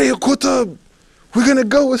 Sayyid Qutb, we're going to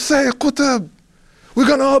go with Sayyid Qutb. We're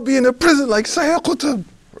going to all be in a prison like Sayyid Qutb.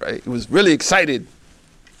 Right? He was really excited.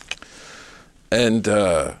 And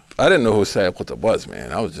I didn't know who Sayyid Qutb was,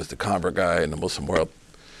 man. I was just a convert guy in the Muslim world.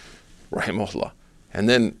 Rahimahullah. And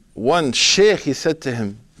then one sheikh, he said to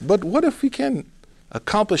him, but what if we can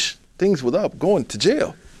accomplish things without going to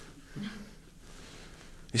jail?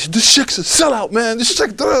 He said, this sheikh's a sellout, man. The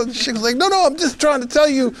sheikh's like, no, I'm just trying to tell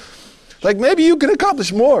you, like, maybe you can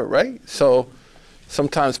accomplish more, right? So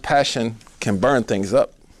sometimes passion can burn things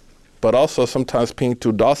up, but also sometimes being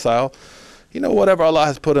too docile, you know, whatever Allah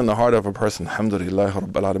has put in the heart of a person, alhamdulillah,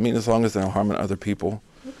 Rabbil Alameen, as long as they're not harming other people.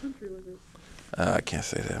 What country was it? I can't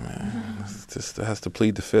say that, man. It has to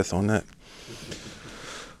plead the fifth on that.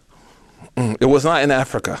 It was not in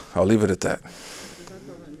Africa. I'll leave it at that. That's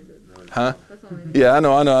all I needed. Huh? That's all I needed. Yeah, I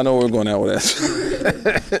know where we're going out with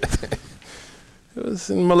that. It was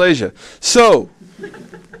in Malaysia. So,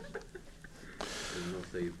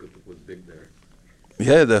 was big there.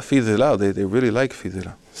 yeah, the Fidila, they really like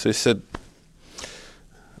Fidila. So he said,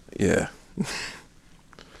 yeah.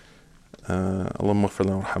 Allahumma ighfir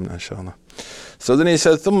lana warhamna, inshallah. So then he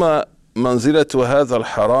said, ثم منزلة هذا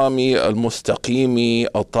الحرام المستقيم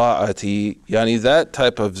الطاعة, يعني that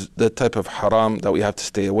type of haram that we have to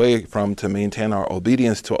stay away from to maintain our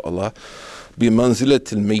obedience to Allah,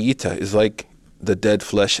 بمنزلة الميتة is like the dead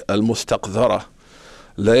flesh المستقذرة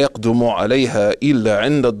لا يقدم عليها إلا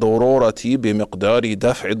عند الضرورة بمقدار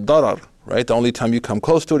دفع الضرر. Right? The only time you come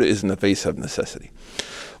close to it is in the face of necessity.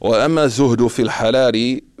 وأما الزهد في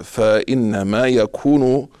الحلال فإنما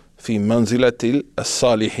يكون في منزلة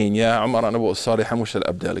الصالحين. يا عمر أنا بقول الصالحين مش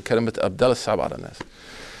الأبدال. كلمة أبدال الصعب على الناس.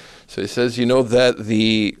 So he says, you know that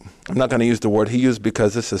I'm not going to use the word he used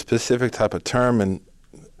because it's a specific type of term, and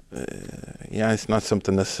it's not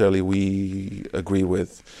something necessarily we agree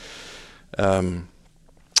with.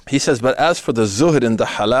 He says, but as for the zuhd and the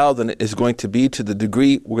halal, then it is going to be to the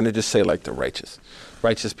degree, we're going to just say like the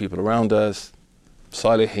righteous people around us,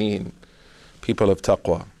 salihin, people of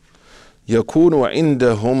taqwa. يكون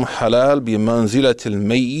عندهم حلال بمنزلة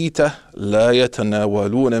الميتة لا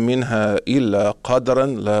يتناولون منها إلا قدرا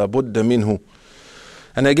لا بد منه.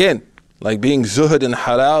 And again, like being zuhd and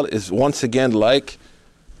halal is once again like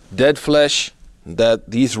dead flesh that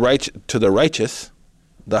to the righteous,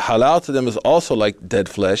 the halal to them is also like dead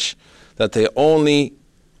flesh that they only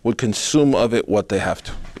would consume of it what they have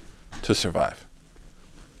to survive.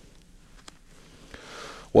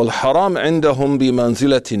 وَالْحَرَامْ عِنْدَهُمْ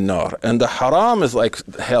بِمَنْزِلَةِ النَّارِ. And the haram is like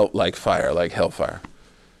hell, like fire, like hellfire.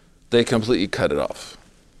 They completely cut it off.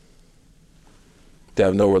 They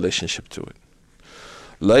have no relationship to it.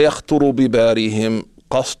 لا يخطر ببالهم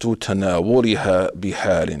قصد تناولها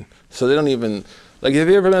بحال. So they don't even, like, have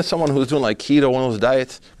you ever met someone who's doing like keto, one of those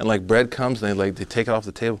diets, and like bread comes and they take it off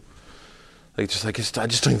the table? I just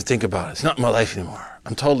don't even think about it. It's not my life anymore.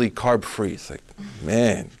 I'm totally carb free. It's like,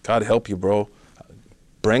 man, God help you, bro.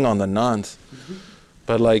 Bring on the nuns.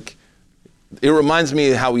 But like, it reminds me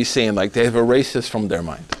of how he's saying, like, they have erased this from their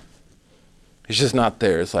mind. It's just not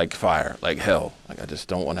there. It's like fire, like hell. Like, I just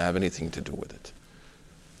don't want to have anything to do with it.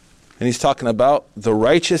 And he's talking about the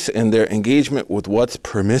righteous and their engagement with what's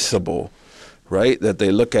permissible, right? That they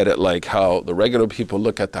look at it like how the regular people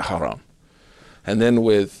look at the haram. And then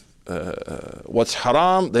with what's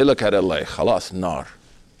haram, they look at it like, khalas, nar.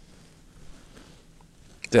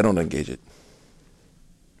 They don't engage it.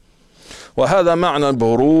 وهذا معنى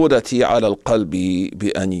البرودة على القلب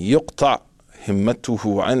بأن يقطع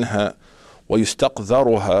همته عنها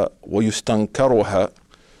ويستقذرها ويستنكرها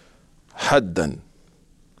حدا.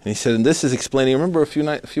 And he said, and this is explaining, remember a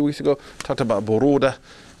few weeks ago, talked about buruda,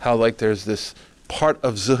 how like there's this part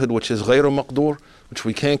of zuhud which is غير مقدور, which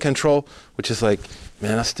we can't control, which is like,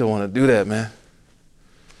 man, I still want to do that, man.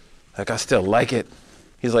 Like, I still like it.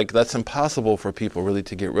 He's like, that's impossible for people really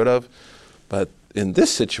to get rid of. But in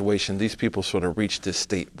this situation, these people sort of reached this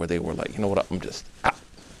state where they were like, you know what, I'm just out.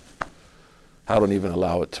 I don't even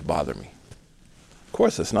allow it to bother me. Of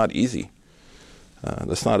course, it's not easy.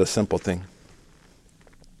 That's not a simple thing.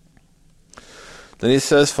 Then he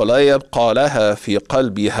says, فَلَا يَبْقَى لَهَا فِي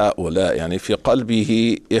قَلْبِ هَؤُلَاءِ يعني في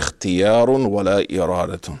قلبه اختيار ولا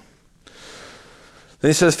إرادة. Then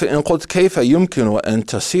he says, فإن قلت كيف يمكن أن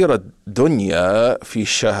تسير الدنيا في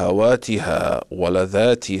شهواتها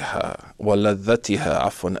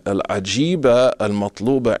ولذتها العجيبة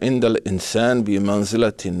المطلوبة عند الإنسان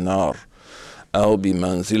بمنزلة النار أو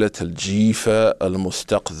بمنزلة الجيفة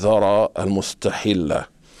المستقذرة المستحلة.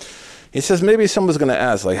 He says, maybe someone's going to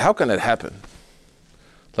ask, like, how can it happen?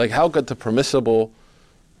 Like, how could the permissible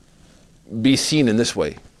be seen in this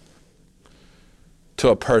way to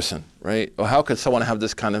a person, right? Or how could someone have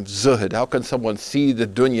this kind of zuhud? How can someone see the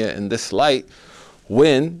dunya in this light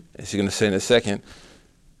when, as you're going to say in a second,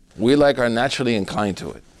 we like are naturally inclined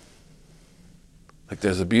to it? Like,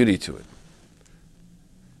 there's a beauty to it.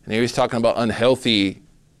 And here he's talking about unhealthy.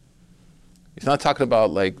 He's not talking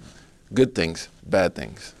about like good things, bad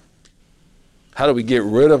things. How do we get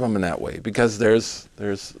rid of them in that way? Because there's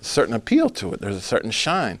a certain appeal to it. There's a certain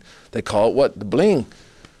shine. They call it what? The bling,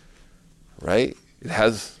 right? It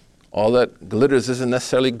has all that glitters isn't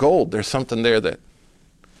necessarily gold. There's something there that,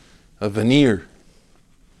 a veneer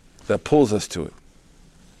that pulls us to it.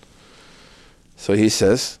 So he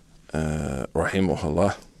says,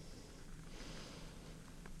 rahimahullah,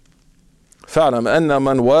 فاعلم أن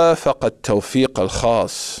من وافق التوفيق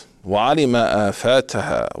الخاص وعلم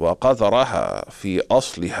آفاتها وقدرها في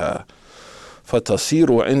أصلها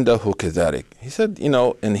فتصير عنده كذلك. He said, you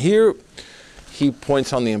know, and here he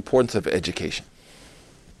points on the importance of education.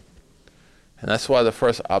 And that's why the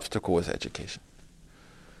first obstacle is education.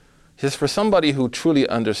 He says, for somebody who truly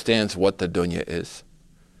understands what the dunya is,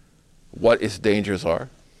 what its dangers are,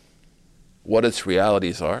 what its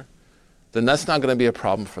realities are, then that's not going to be a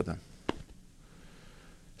problem for them.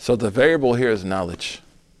 So the variable here is knowledge.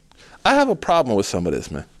 I have a problem with some of this,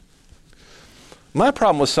 man. My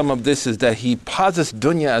problem with some of this is that he posits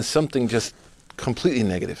dunya as something just completely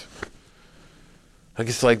negative. Like,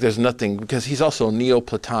 it's like there's nothing, because he's also a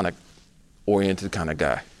Neoplatonic oriented kind of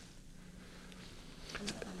guy.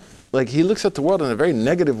 Like, he looks at the world in a very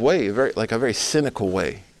negative way, a very cynical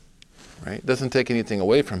way, right? Doesn't take anything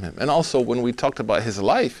away from him. And also, when we talked about his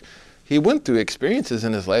life, he went through experiences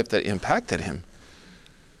in his life that impacted him,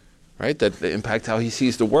 right? That impact how he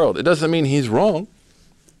sees the world. It doesn't mean he's wrong,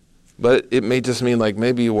 but it may just mean like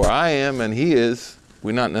maybe where I am and he is,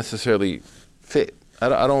 we're not necessarily fit.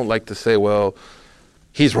 I don't like to say, well,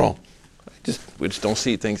 he's wrong. We just don't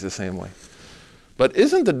see things the same way. But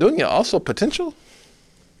isn't the dunya also potential?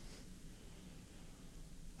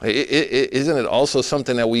 Isn't it also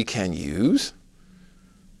something that we can use?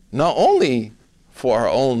 Not only for our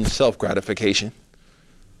own self-gratification,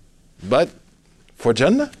 but for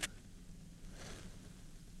Jannah?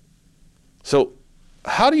 So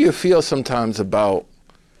how do you feel sometimes about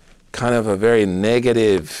kind of a very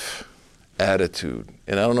negative attitude?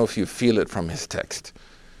 And I don't know if you feel it from his text,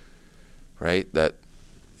 right? That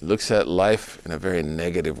looks at life in a very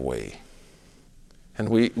negative way. And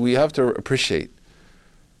we have to appreciate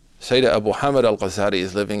Sayyid Abu Hamid al-Ghazali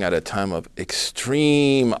is living at a time of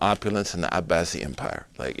extreme opulence in the Abbasi Empire.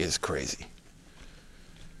 Like, it's crazy.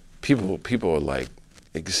 People are like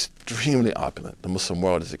extremely opulent. The Muslim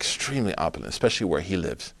world is extremely opulent, especially where he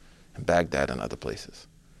lives, in Baghdad and other places.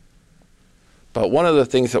 But one of the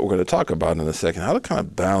things that we're going to talk about in a second, how to kind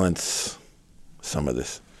of balance some of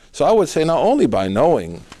this. So I would say not only by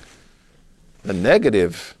knowing the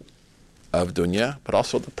negative of dunya, but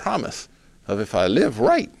also the promise of if I live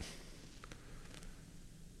right,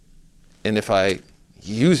 and if I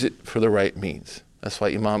use it for the right means. That's why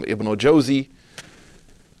Imam Ibn al-Jawzi,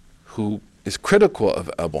 who is critical of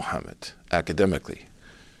Abu Hamid academically,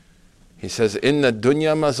 he says, "Inna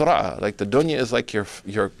dunya mazra'a," like the dunya is like your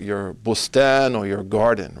bustan or your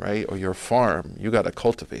garden, right, or your farm. You got to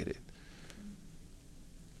cultivate it.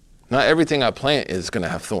 Not everything I plant is going to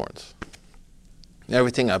have thorns.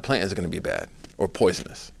 Everything I plant is going to be bad or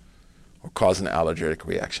poisonous or cause an allergic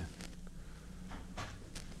reaction.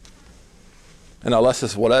 And Allah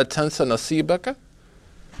says, وَلَا تَنْسَ نَصِيبَكَ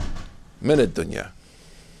مِنَ الدُّنْيَا.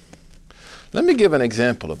 Let me give an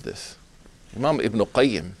example of this. Imam Ibn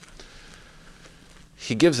Qayyim,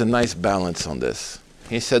 he gives a nice balance on this.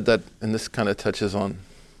 He said that, and this kind of touches on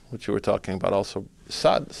what you were talking about also.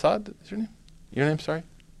 Saad is your name? Your name, sorry?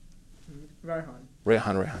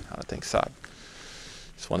 Rayhan, I think Saad.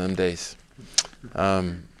 It's one of them days.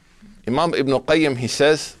 Imam Ibn Qayyim, he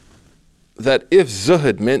says that if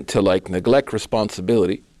zuhud meant to like neglect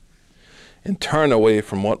responsibility and turn away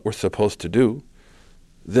from what we're supposed to do,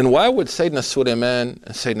 then why would Sayyidina Sulaiman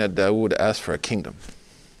and Sayyidina Dawood ask for a kingdom?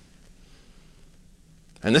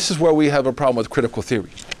 And this is where we have a problem with critical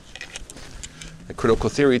theory. And critical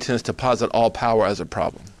theory tends to posit all power as a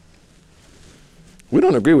problem. We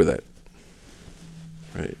don't agree with that.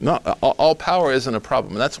 Right? Not all power isn't a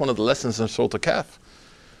problem. And that's one of the lessons in Surah Al-Kahf.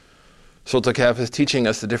 Surah Al-Kahf is teaching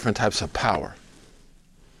us the different types of power.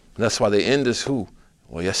 And that's why the end is who?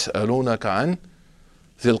 وَيَسْأَلُونَكَ عَنْ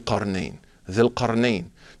ذِي الْقَرْنَيْنِ. ذِي الْقَرْنَيْنِ.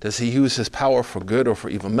 Does he use his power for good or for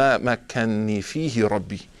evil? مَا مَكَّنِّي فِيهِ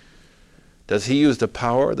رَبِّي. Does he use the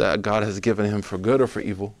power that God has given him for good or for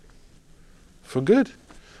evil? For good.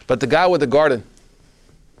 But the guy with the garden,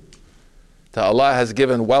 that Allah has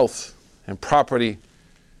given wealth and property,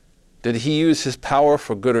 did he use his power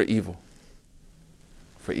for good or evil?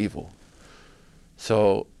 For evil.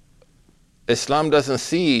 So Islam doesn't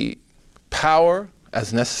see power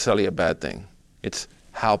as necessarily a bad thing. It's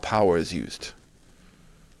how power is used.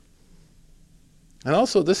 And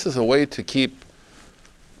also this is a way to keep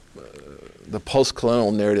the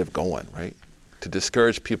post-colonial narrative going, right? To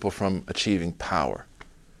discourage people from achieving power.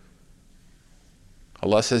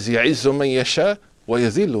 Allah says, يَعِزُّ مَن يَشَاءُ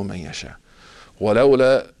وَيَذِلُّ مَن يَشَاءُ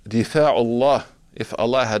وَلَوْلَا دِفَاعُ اللَّهِ. If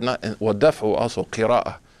Allah had not, وَدَفْعُ also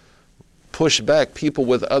قِرَاءَ, push back people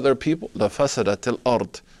with other people, لَفَسَدَتِ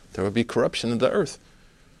الْأَرْضِ, there would be corruption in the earth.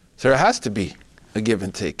 So there has to be a give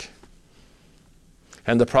and take.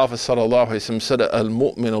 And the Prophet ﷺ said,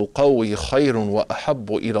 الْمُؤْمِنُ الْقَوِّي خَيْرٌ وَأَحَبُّ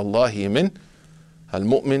إِلَى اللَّهِ مِنْ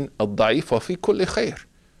الْمُؤْمِنُ الضَّعِيفُ وَفِي كُلِّ خَيْرٍ.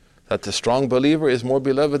 That the strong believer is more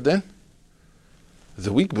beloved than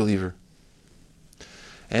the weak believer.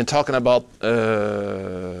 And talking about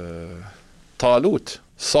Talut,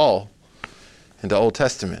 Saul, in the Old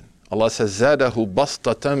Testament, Allah says, زَادَهُ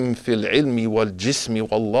بَسْطَةً فِي الْعِلْمِ وَالْجِسْمِ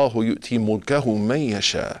وَاللَّهُ يُؤْتِي مُلْكَهُ مَن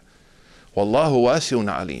يَشَاءُ وَاللَّهُ وَاسِعٌ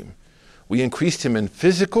عَلِيمٌ. We increased him in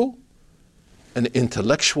physical and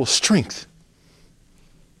intellectual strength.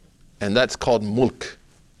 And that's called mulk.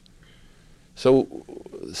 So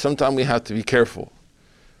sometimes we have to be careful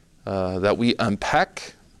that we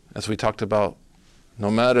unpack, as we talked about, no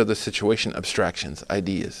matter the situation, abstractions,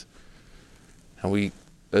 ideas. And we,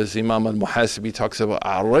 as Imam al-Muhasibi talks about,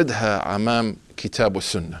 أَعْرِضْهَا عَمَامْ كِتَابُ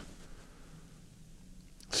السُّنَّةِ.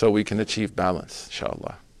 So we can achieve balance,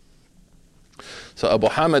 inshallah. So Abu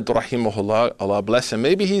Hamid, rahimahullah, Allah bless him,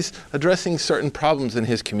 maybe he's addressing certain problems in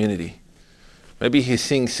his community. Maybe he's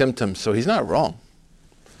seeing symptoms, so he's not wrong.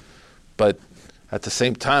 But at the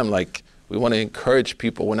same time, like, we want to encourage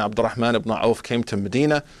people. When Abdurrahman ibn Auf came to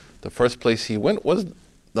Medina, the first place he went was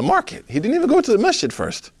the market. He didn't even go to the masjid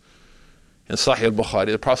first. In Sahih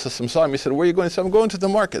al-Bukhari, the Prophet saw him, he said, "Where are you going?" He said, "I'm going to the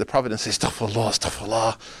market." The Prophet didn't say, "Astaghfirullah,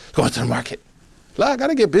 astaghfirullah, going to the market." La, I got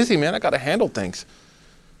to get busy, man. I got to handle things.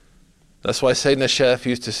 That's why Sayyidina Shafi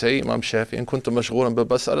used to say, Imam Shafi, "In kuntu mashghulan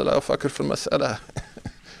bil-bas'ala la ufakir fil mas'ala."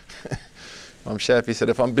 Imam Shafi said,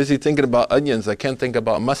 if I'm busy thinking about onions, I can't think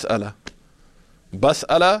about mas'ala.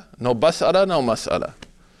 Bas'ala, no mas'ala.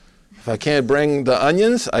 If I can't bring the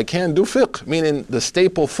onions, I can't do fiqh, meaning the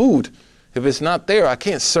staple food. If it's not there, I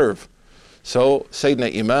can't serve. So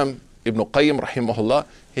Sayyidina Imam Ibn Qayyim rahimahullah,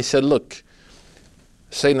 he said, look,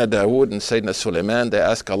 Sayyidina Dawood and Sayyidina Sulaiman, they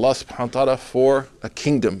ask Allah subhanahu wa ta'ala for a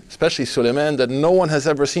kingdom, especially Sulaiman, that no one has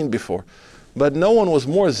ever seen before. But no one was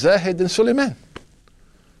more zahid than Sulaiman.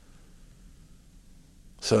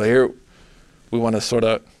 So here we want to sort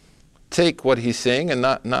of take what he's saying and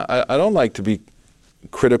I don't like to be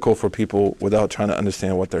critical for people without trying to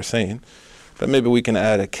understand what they're saying, but maybe we can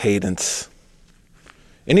add a cadence.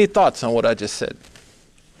 Any thoughts on what I just said?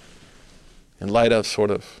 In light of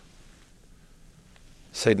sort of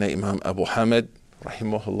Sayyidina Imam Abu Hamid,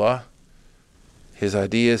 rahimahullah, his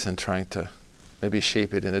ideas and trying to maybe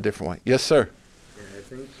shape it in a different way. Yes, sir? Yeah, I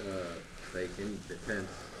think, like in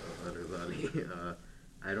defense of Al-Ghazali,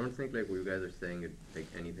 I don't think like what you guys are saying is like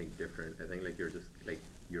anything different. I think like you're just like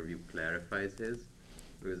your view clarifies his,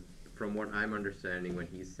 because from what I'm understanding, when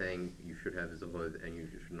he's saying you should have zuhud and you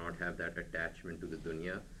should not have that attachment to the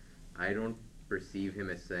dunya, I don't perceive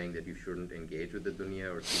him as saying that you shouldn't engage with the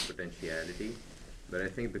dunya or see potentiality. But I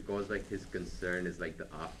think because like his concern is like the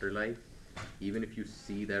afterlife, even if you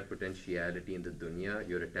see that potentiality in the dunya,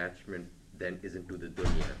 your attachment then isn't to the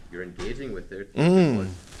dunya. You're engaging with it because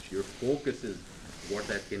your focus is what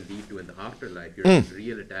that can lead to in the afterlife. Your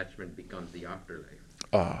real attachment becomes the afterlife.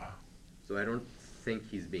 So I don't think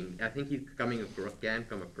I think he's can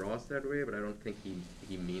come across that way, but I don't think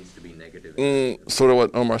he means to be negative. Sort of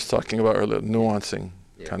what Omar's talking about earlier, nuancing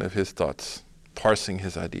kind of his thoughts, parsing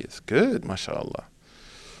his ideas. Good, mashallah.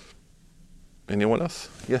 Anyone else?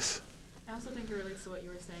 Yes? I also think it relates to what you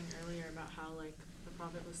were saying earlier about how like the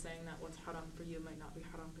Prophet was saying that what's haram for you might not be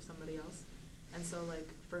haram for somebody else. And so like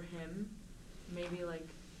for him, maybe like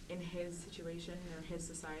in his situation or his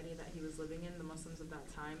society that he was living in, the Muslims of that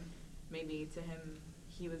time, maybe to him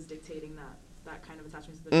he was dictating that kind of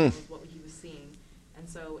attachment to the dunya was what he was seeing. And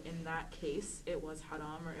so in that case, it was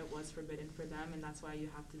haram or it was forbidden for them, and that's why you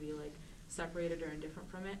have to be like separated or indifferent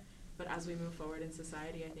from it. But as we move forward in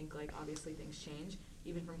society, I think like obviously things change,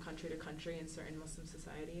 even from country to country in certain Muslim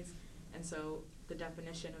societies. And so the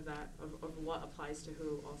definition of that, of what applies to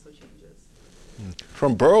who also changes.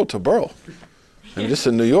 From borough to borough. And just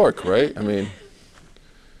in New York, right? I mean,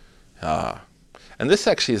 and this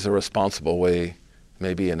actually is a responsible way,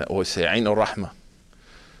 maybe, and always say, Ayn al-Rahma,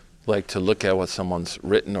 like to look at what someone's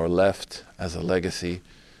written or left as a legacy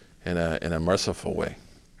in a merciful way.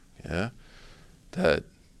 Yeah? That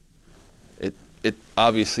it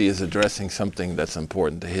obviously is addressing something that's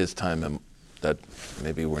important to his time and that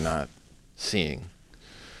maybe we're not seeing.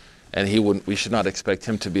 And we should not expect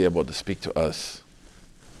him to be able to speak to us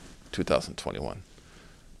 2021.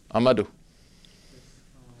 Amadou.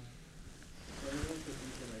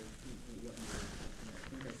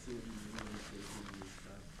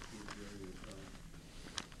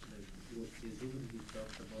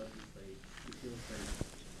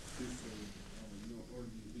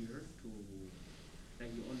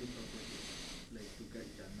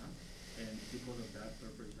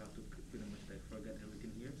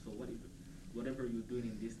 Whatever you're doing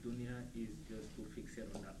in this dunya is just to fix it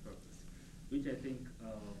on that purpose, which I think,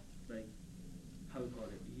 like, how you call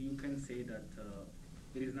it, you can say that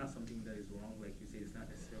it is not something that is wrong, like you say, it's not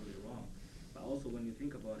necessarily wrong, but also when you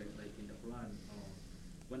think about it, like in the Quran,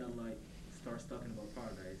 when Allah starts talking about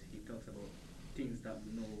paradise, he talks about things that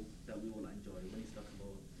we know that we will enjoy, when he's talking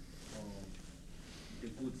about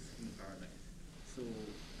the goods in paradise. So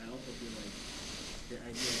I also feel like the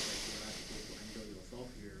idea of like you're not supposed to enjoy yourself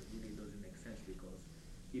here really doesn't make sense, because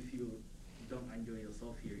if you don't enjoy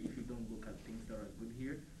yourself here, if you don't look at things that are good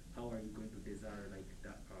here, how are you going to desire like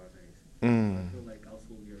that paradise? So I feel like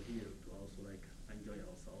also we are here to also like enjoy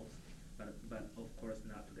ourselves, but of course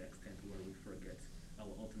not to the extent where we forget our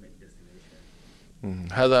ultimate destination.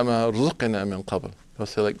 هذا ما رزقنا من قبل. They'll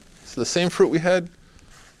say like, it's the same fruit we had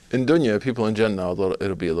in dunya, people in Jannah,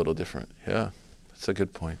 it'll be a little different. Yeah, that's a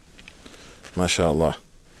good point. MashaAllah.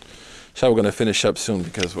 So we're going to finish up soon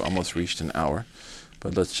because we almost reached an hour,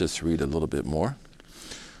 but let's just read a little bit more.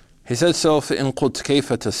 He said, so فإن قلت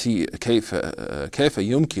كيف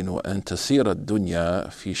يمكن أن تسير الدنيا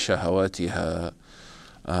في شهواتها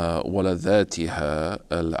ولذاتها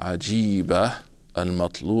العجيبة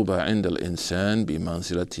المطلوبة عند الإنسان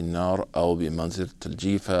بمنزلة النار أو بمنزلة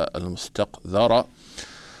الجيفة المستقذرة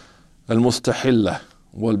المستحلة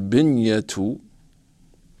والبنية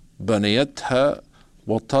بنيتها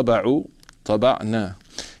والطبع طبعنا.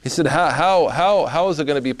 He said, how is it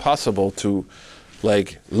going to be possible to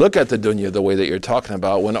like look at the dunya the way that you're talking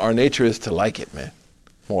about when our nature is to like it, man?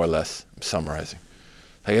 More or less, I'm summarizing.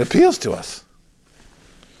 Like it appeals to us.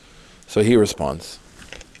 So he responds.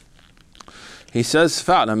 He says,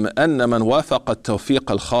 فاعلم أن من وافق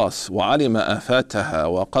التوفيق الخاص وعلم آفاتها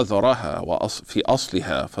وقذرها في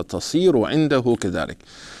أصلها فتصير عنده كذلك.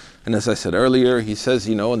 And as I said earlier, he says,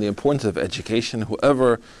 in the importance of education,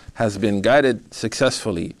 whoever has been guided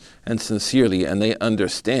successfully and sincerely, and they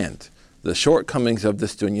understand the shortcomings of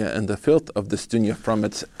this dunya and the filth of this dunya from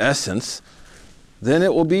its essence, then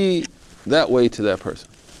it will be that way to that person.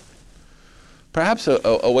 Perhaps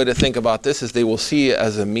a way to think about this is they will see it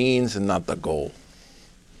as a means and not the goal.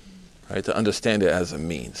 Right? To understand it as a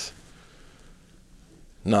means,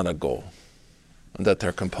 not a goal. And that there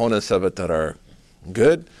are components of it that are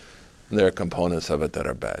good, and there are components of it that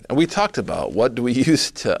are bad. And we talked about what do we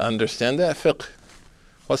use to understand that? Fiqh.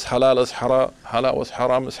 What's halal is halal, what's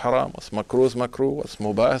haram is haram, what's makruh is makruh, what's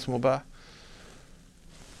mubah is mubah.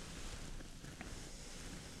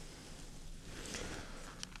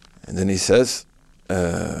 And then he says,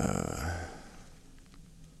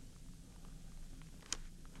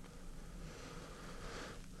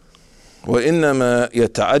 وإنما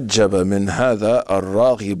يتعجب من هذا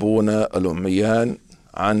الراغبون الأميان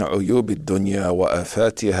عن عيوب الدنيا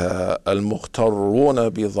وآفاتها المغترون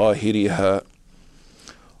بظاهرها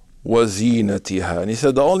وزينتها. And he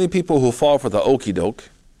said the only people who fall for the okie doke,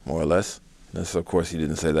 more or less, this of course he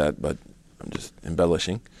didn't say that, but I'm just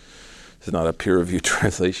embellishing. It's not a peer-reviewed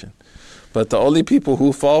translation. But the only people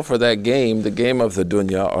who fall for that game, the game of the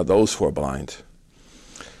dunya, are those who are blind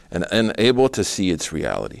and unable to see its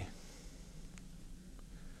reality.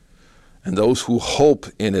 And those who hope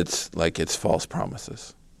in its false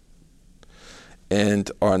promises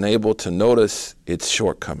and are unable to notice its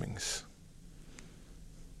shortcomings.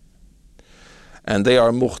 And they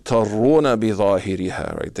are mukhtaruna bi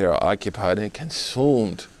zahiriha, right? They are occupied and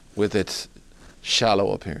consumed with its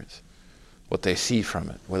shallow appearance, what they see from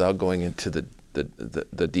it, without going into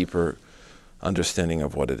the deeper understanding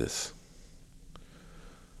of what it is.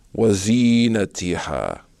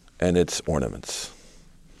 وَزِينَتِهَا, and its ornaments.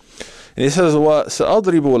 And he says,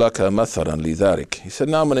 سَأَضْرِبُ لَكَ مَثَلًا لِذَلِكَ. He said,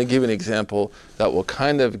 now I'm going to give an example that will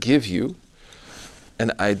kind of give you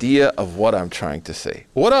an idea of what I'm trying to say.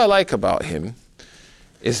 What I like about him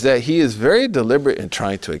is that he is very deliberate in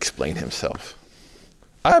trying to explain himself.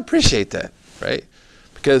 I appreciate that, right?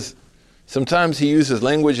 Because sometimes he uses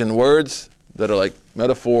language and words that are like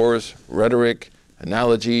metaphors, rhetoric,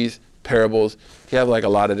 analogies, parables. He have like a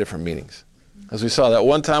lot of different meanings. As we saw that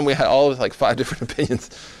one time, we had all of like 5 different opinions,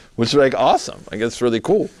 which is like awesome. I guess it's really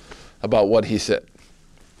cool about what he said.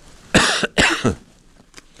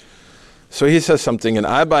 So he says something, and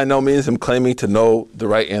I by no means am claiming to know the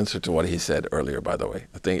right answer to what he said earlier, by the way.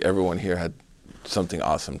 I think everyone here had something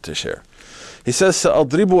awesome to share. He says,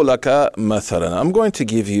 سَأَضْرِبُ لَكَ مَثَلًا. I'm going to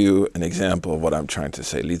give you an example of what I'm trying to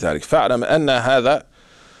say. لِذَلِكَ فَاعْلَمْ أَنَّ هَذَا.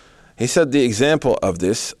 He said the example of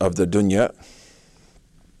this, of the dunya,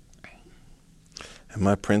 and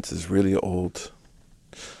my print is really old.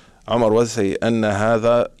 Umar was saying, أَنَّ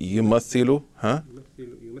هَذَا يُمَثِّلُ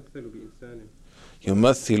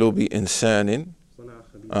يُمَثِّلُ بِإِنسَانٍ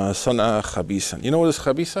صَنْعَ خَبِيثًا. You know what is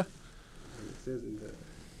khabisa? It says in the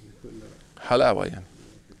Halawa, yani.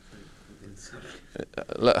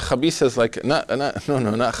 Khabisa is like, not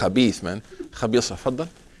khabith, man. Khabisa, faddal.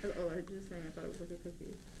 Oh, I was just saying, I thought it was like a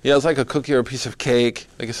cookie. Yeah, it's like a cookie or a piece of cake,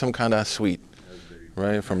 like it's some kind of sweet,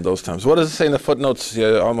 right, from those times. What does it say in the footnotes,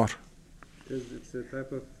 Omar? It's a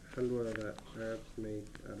type of halwa that Arabs make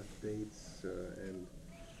out of dates and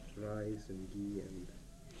rice and ghee and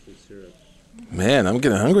syrup. Man, I'm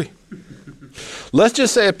getting hungry. Let's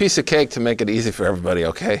just say a piece of cake to make it easy for everybody,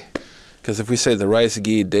 okay? Because if we say the rice,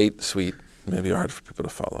 ghee, date, sweet, it may be hard for people to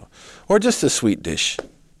follow. Or just a sweet dish.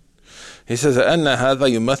 He says, أَنَّ هَذَا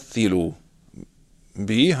يُمَثِّلُ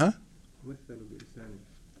بِي, huh?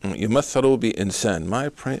 يمثل بإنسان. My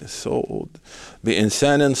print is so old.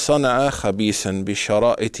 بإنسان صنع خبيثا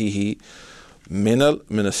بشرائطه من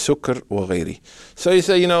السكر وغيره. So he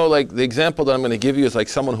said, you know, like the example that I'm going to give you is like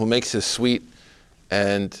someone who makes this sweet,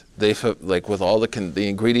 and they like with all the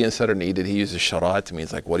ingredients that are needed. He uses sharat,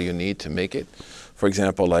 means like what do you need to make it? For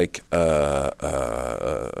example, like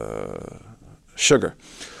sugar.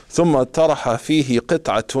 ثم طرح فيه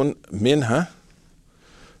قطعة منها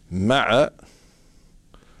مع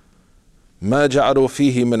ما جعلوا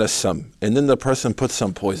فيه من السم. And then the person puts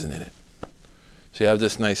some poison in it. So you have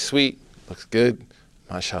this nice sweet, looks good,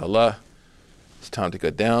 mashallah. It's time to go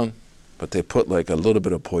down, but they put like a little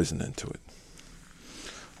bit of poison into it.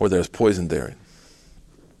 Or there's poison therein.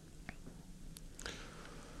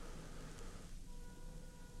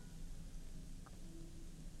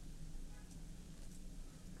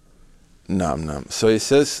 نعم. So he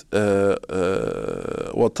says,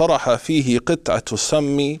 وطرح فيه قطعة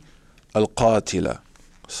سم القاتلة.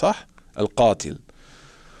 صح؟ القاتل.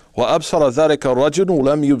 وأبصر ذلك الرجل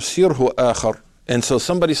ولم يبصره آخر. And so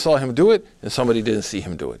somebody saw him do it, and somebody didn't see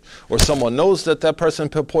him do it. Or someone knows that that person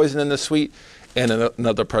put poison in the sweet, and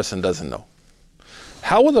another person doesn't know.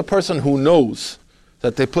 How will the person who knows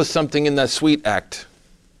that they put something in that sweet act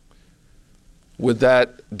with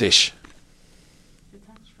that dish.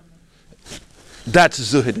 Detached from it. That's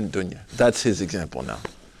zuhud in dunya. That's his example now.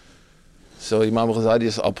 So Imam Ghazali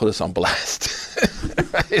just, I'll put us on blast.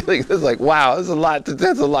 Right? Like, it's like, wow, that's a lot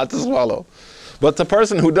to swallow. But the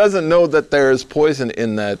person who doesn't know that there is poison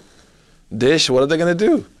in that dish, what are they going to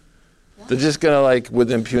do? They're just going to, like,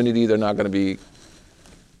 with impunity, they're not going to be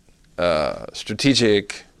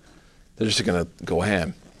strategic. They're just going to go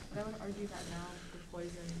ham. But I would argue that now the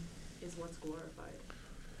poison is what's glorified.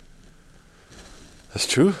 That's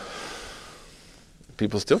true.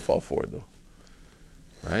 People still fall for it, though.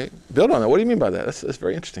 Right? Build on that. What do you mean by that? That's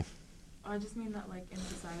very interesting. I just mean that, like, in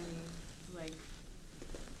society,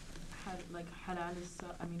 like, halal is so,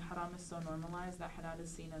 I mean, haram is so normalized that halal is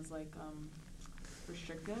seen as, like,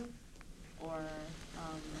 restrictive or, I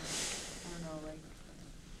don't know,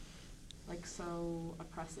 like so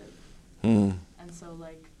oppressive. Mm. And so,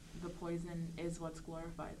 like, the poison is what's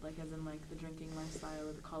glorified, like, as in, like, the drinking lifestyle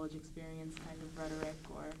or the college experience kind of rhetoric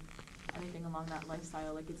or anything along that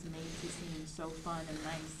lifestyle. Like, it's made to seem so fun and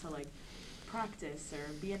nice to, like, practice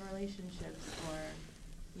or be in relationships or,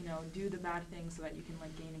 you know, do the bad things so that you can,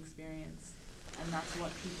 like, gain experience. And that's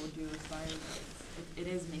what people do aspire to. It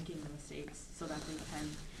is making the mistakes so that they can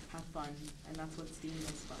have fun, and that's what's deemed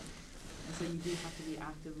as fun. And so you do have to be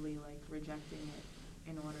actively, like, rejecting it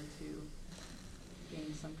in order to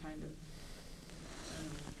gain some kind of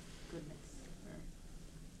goodness or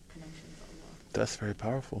connection to Allah. That's very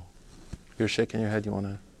powerful. You're shaking your head. You want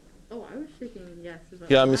to? Oh, I was shaking yes.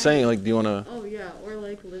 Yeah, I'm saying, like, do you want to? Oh yeah, or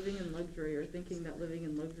like living in luxury, or thinking that living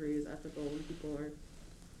in luxury is ethical when people are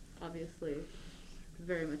obviously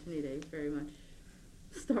very much needy, very much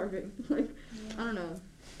starving. Like, I don't know.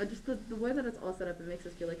 Just the way that it's all set up, it makes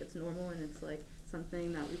us feel like it's normal and it's like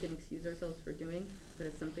something that we can excuse ourselves for doing, but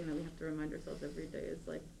it's something that we have to remind ourselves every day is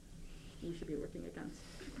like we should be working against.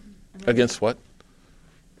 Against what?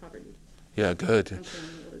 Poverty. Yeah, good. And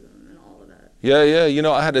colonialism and all of that. Yeah. You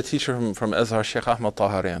know, I had a teacher from Azhar, Sheikh Ahmad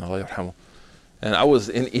Taharian, Allah yarhamu. And I was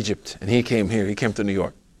in Egypt, and he came here. He came to New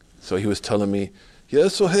York. So he was telling me, Ya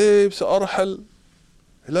Suhaib, sa'arhal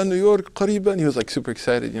ila New York qariban. He was like super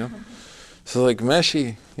excited, you know. So like, Mashi,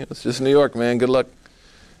 you know, it's just New York, man, good luck.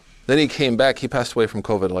 Then he came back. He passed away from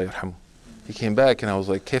COVID, Allah yarhamu. He came back, and I was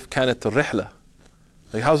like, Kif kanat al-rihla?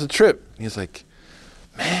 Like, how's the trip? He's like,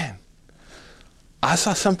 man, I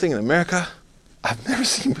saw something in America I've never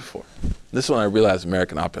seen before. This is when I realized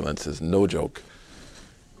American opulence is no joke.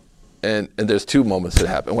 And there's two moments that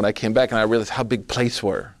happened. When I came back and I realized how big plates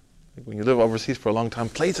were. Like, when you live overseas for a long time,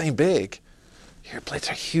 plates ain't big. Here, plates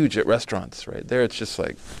are huge at restaurants, right? There, it's just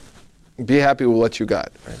like, be happy with what you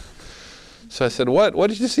got, right? So I said, what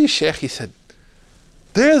did you see, Sheikh? He said,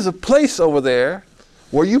 there's a place over there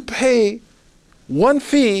where you pay one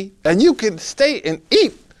fee and you can stay and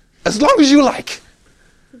eat as long as you like.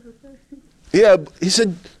 Yeah, he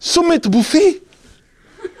said, Summit buffet.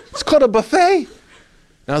 It's called a buffet. And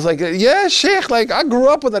I was like, yeah, Sheikh, like, I grew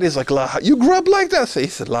up with that. He's like, you grew up like that? So he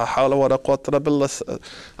said, La hawla wa la quwwata illa billah.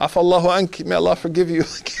 Afallahu anki, may Allah forgive you.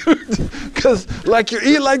 Because, like, you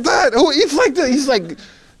eat like that. Who eats like that? He's like,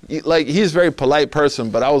 he's a very polite person,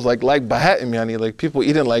 but I was like Bahatim, yani, like, people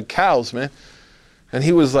eating like cows, man. And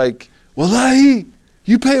he was like, Wallahi,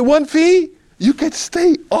 you pay one fee, you can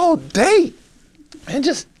stay all day and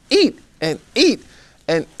just eat and eat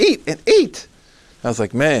and eat and eat. I was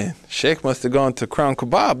like, man, Sheikh must have gone to Crown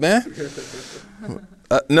Kebab, man.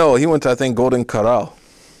 No, he went to, I think, Golden Corral.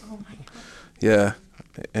 Oh my God.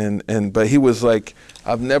 Yeah, but he was like,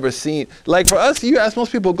 I've never seen, like, for us, you ask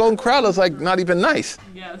most people, Golden Corral is like not even nice.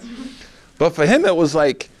 Yeah. But for him, it was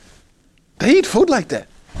like, they eat food like that.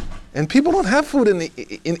 And people don't have food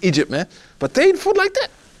in Egypt, man. But they eat food like that.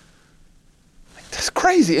 Like, that's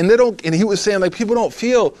crazy. And and he was saying, like, people don't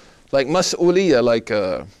feel like mas'uliyah, like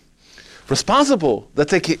responsible that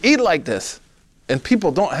they can eat like this. And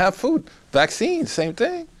people don't have food. Vaccines, same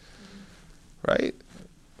thing. Right?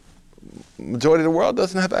 Majority of the world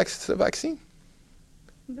doesn't have access to the vaccine.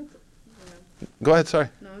 Go ahead, sorry.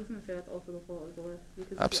 No, I was going to say that's also the fault of the West.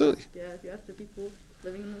 Because Absolutely. If you ask the people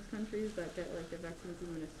living in those countries that get like their vaccines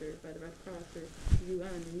administered by the Red Cross or UN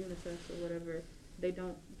or UNICEF or whatever, they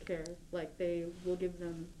don't care. Like, they will give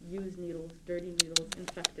them used needles, dirty needles,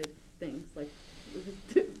 infected things. Like,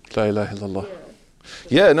 La ilaha illallah.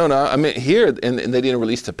 yeah. Yeah, no. I mean, here, and they didn't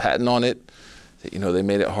release the patent on it. You know, they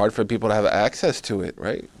made it hard for people to have access to it,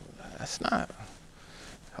 right? That's not.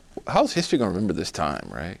 How's history going to remember this time,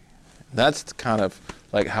 right? That's kind of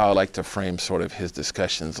like how I like to frame sort of his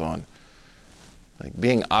discussions on, like,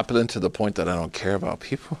 being opulent to the point that I don't care about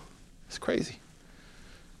people. It's crazy.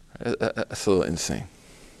 That's a little insane.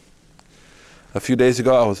 A few days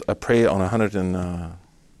ago, I prayed on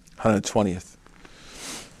 120th,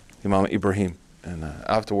 Imam Ibrahim. And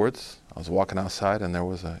afterwards, I was walking outside, and there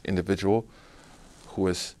was an individual who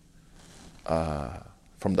was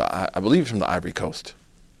from I believe from the Ivory Coast.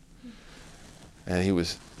 And he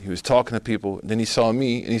was talking to people. Then he saw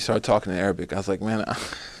me, and he started talking in Arabic. I was like, man,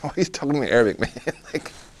 why are you talking to me in Arabic, man?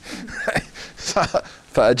 Like,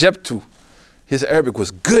 فأجبت. His Arabic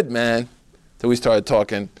was good, man. So we started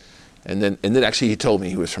talking, and then actually he told me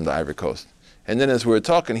he was from the Ivory Coast. And then as we were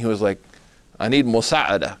talking, he was like, I need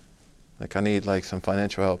musa'ada. Like, I need like some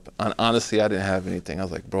financial help. And honestly, I didn't have anything. I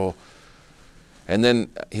was like, bro. And then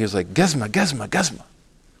he was like, Gezma, Gezma, Gezma.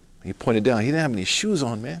 He pointed down. He didn't have any shoes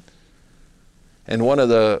on, man. And one of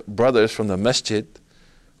the brothers from the masjid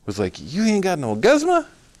was like, you ain't got no Gezma?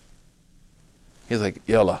 He's like,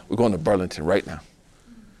 yalla, we're going to Burlington right now.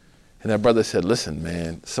 And that brother said, listen,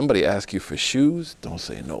 man, somebody asks you for shoes, don't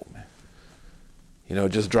say no, man. You know,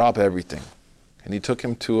 just drop everything. And he took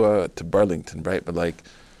him to Burlington, right? But like,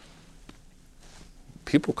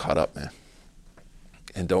 people caught up, man,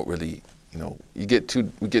 and don't really, you know, we get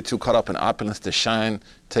too caught up in opulence. The shine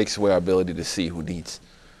takes away our ability to see who needs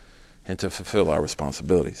and to fulfill our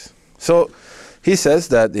responsibilities. So he says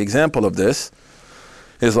that the example of this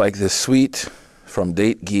is like this sweet from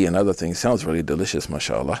date, ghee, and other things. Sounds really delicious,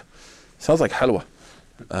 mashallah. Sounds like halwa.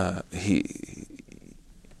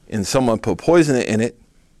 Someone put poison in it,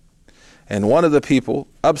 and one of the people,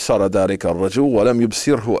 أبصر ذلك الرجل ولم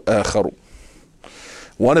يبصره آخر.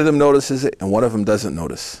 One of them notices it, and one of them doesn't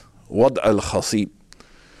notice. وضع الخصيب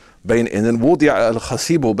and then وضع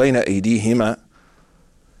الخصيب بين أيديهما,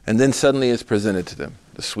 and then suddenly it's presented to them,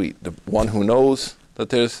 the sweet, the one who knows that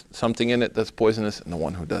there's something in it that's poisonous, and the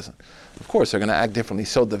one who doesn't. Of course, they're going to act differently.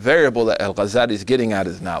 So the variable that Al-Ghazali is getting at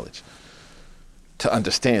is knowledge. To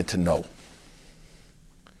understand, to know.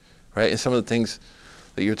 Right? And some of the things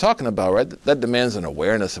that you're talking about, right, that demands an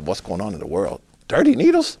awareness of what's going on in the world. Dirty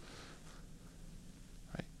needles?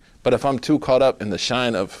 Right? But if I'm too caught up in the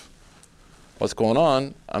shine of what's going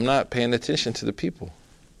on, I'm not paying attention to the people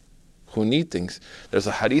who need things. There's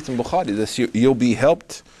a hadith in Bukhari that you'll be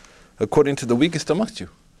helped according to the weakest amongst you.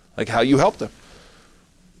 Like how you help them.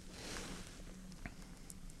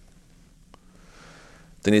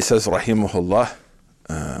 Then he says, Rahimahullah.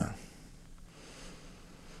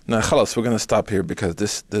 Now, khalas, we're going to stop here because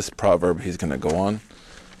this proverb, he's going to go on.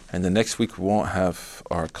 And the next week we won't have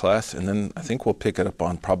our class. And then I think we'll pick it up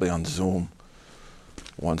probably on Zoom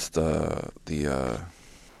once the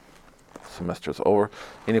semester's over.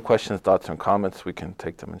 Any questions, thoughts, and comments, we can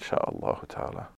take them, inshaAllah ta'ala.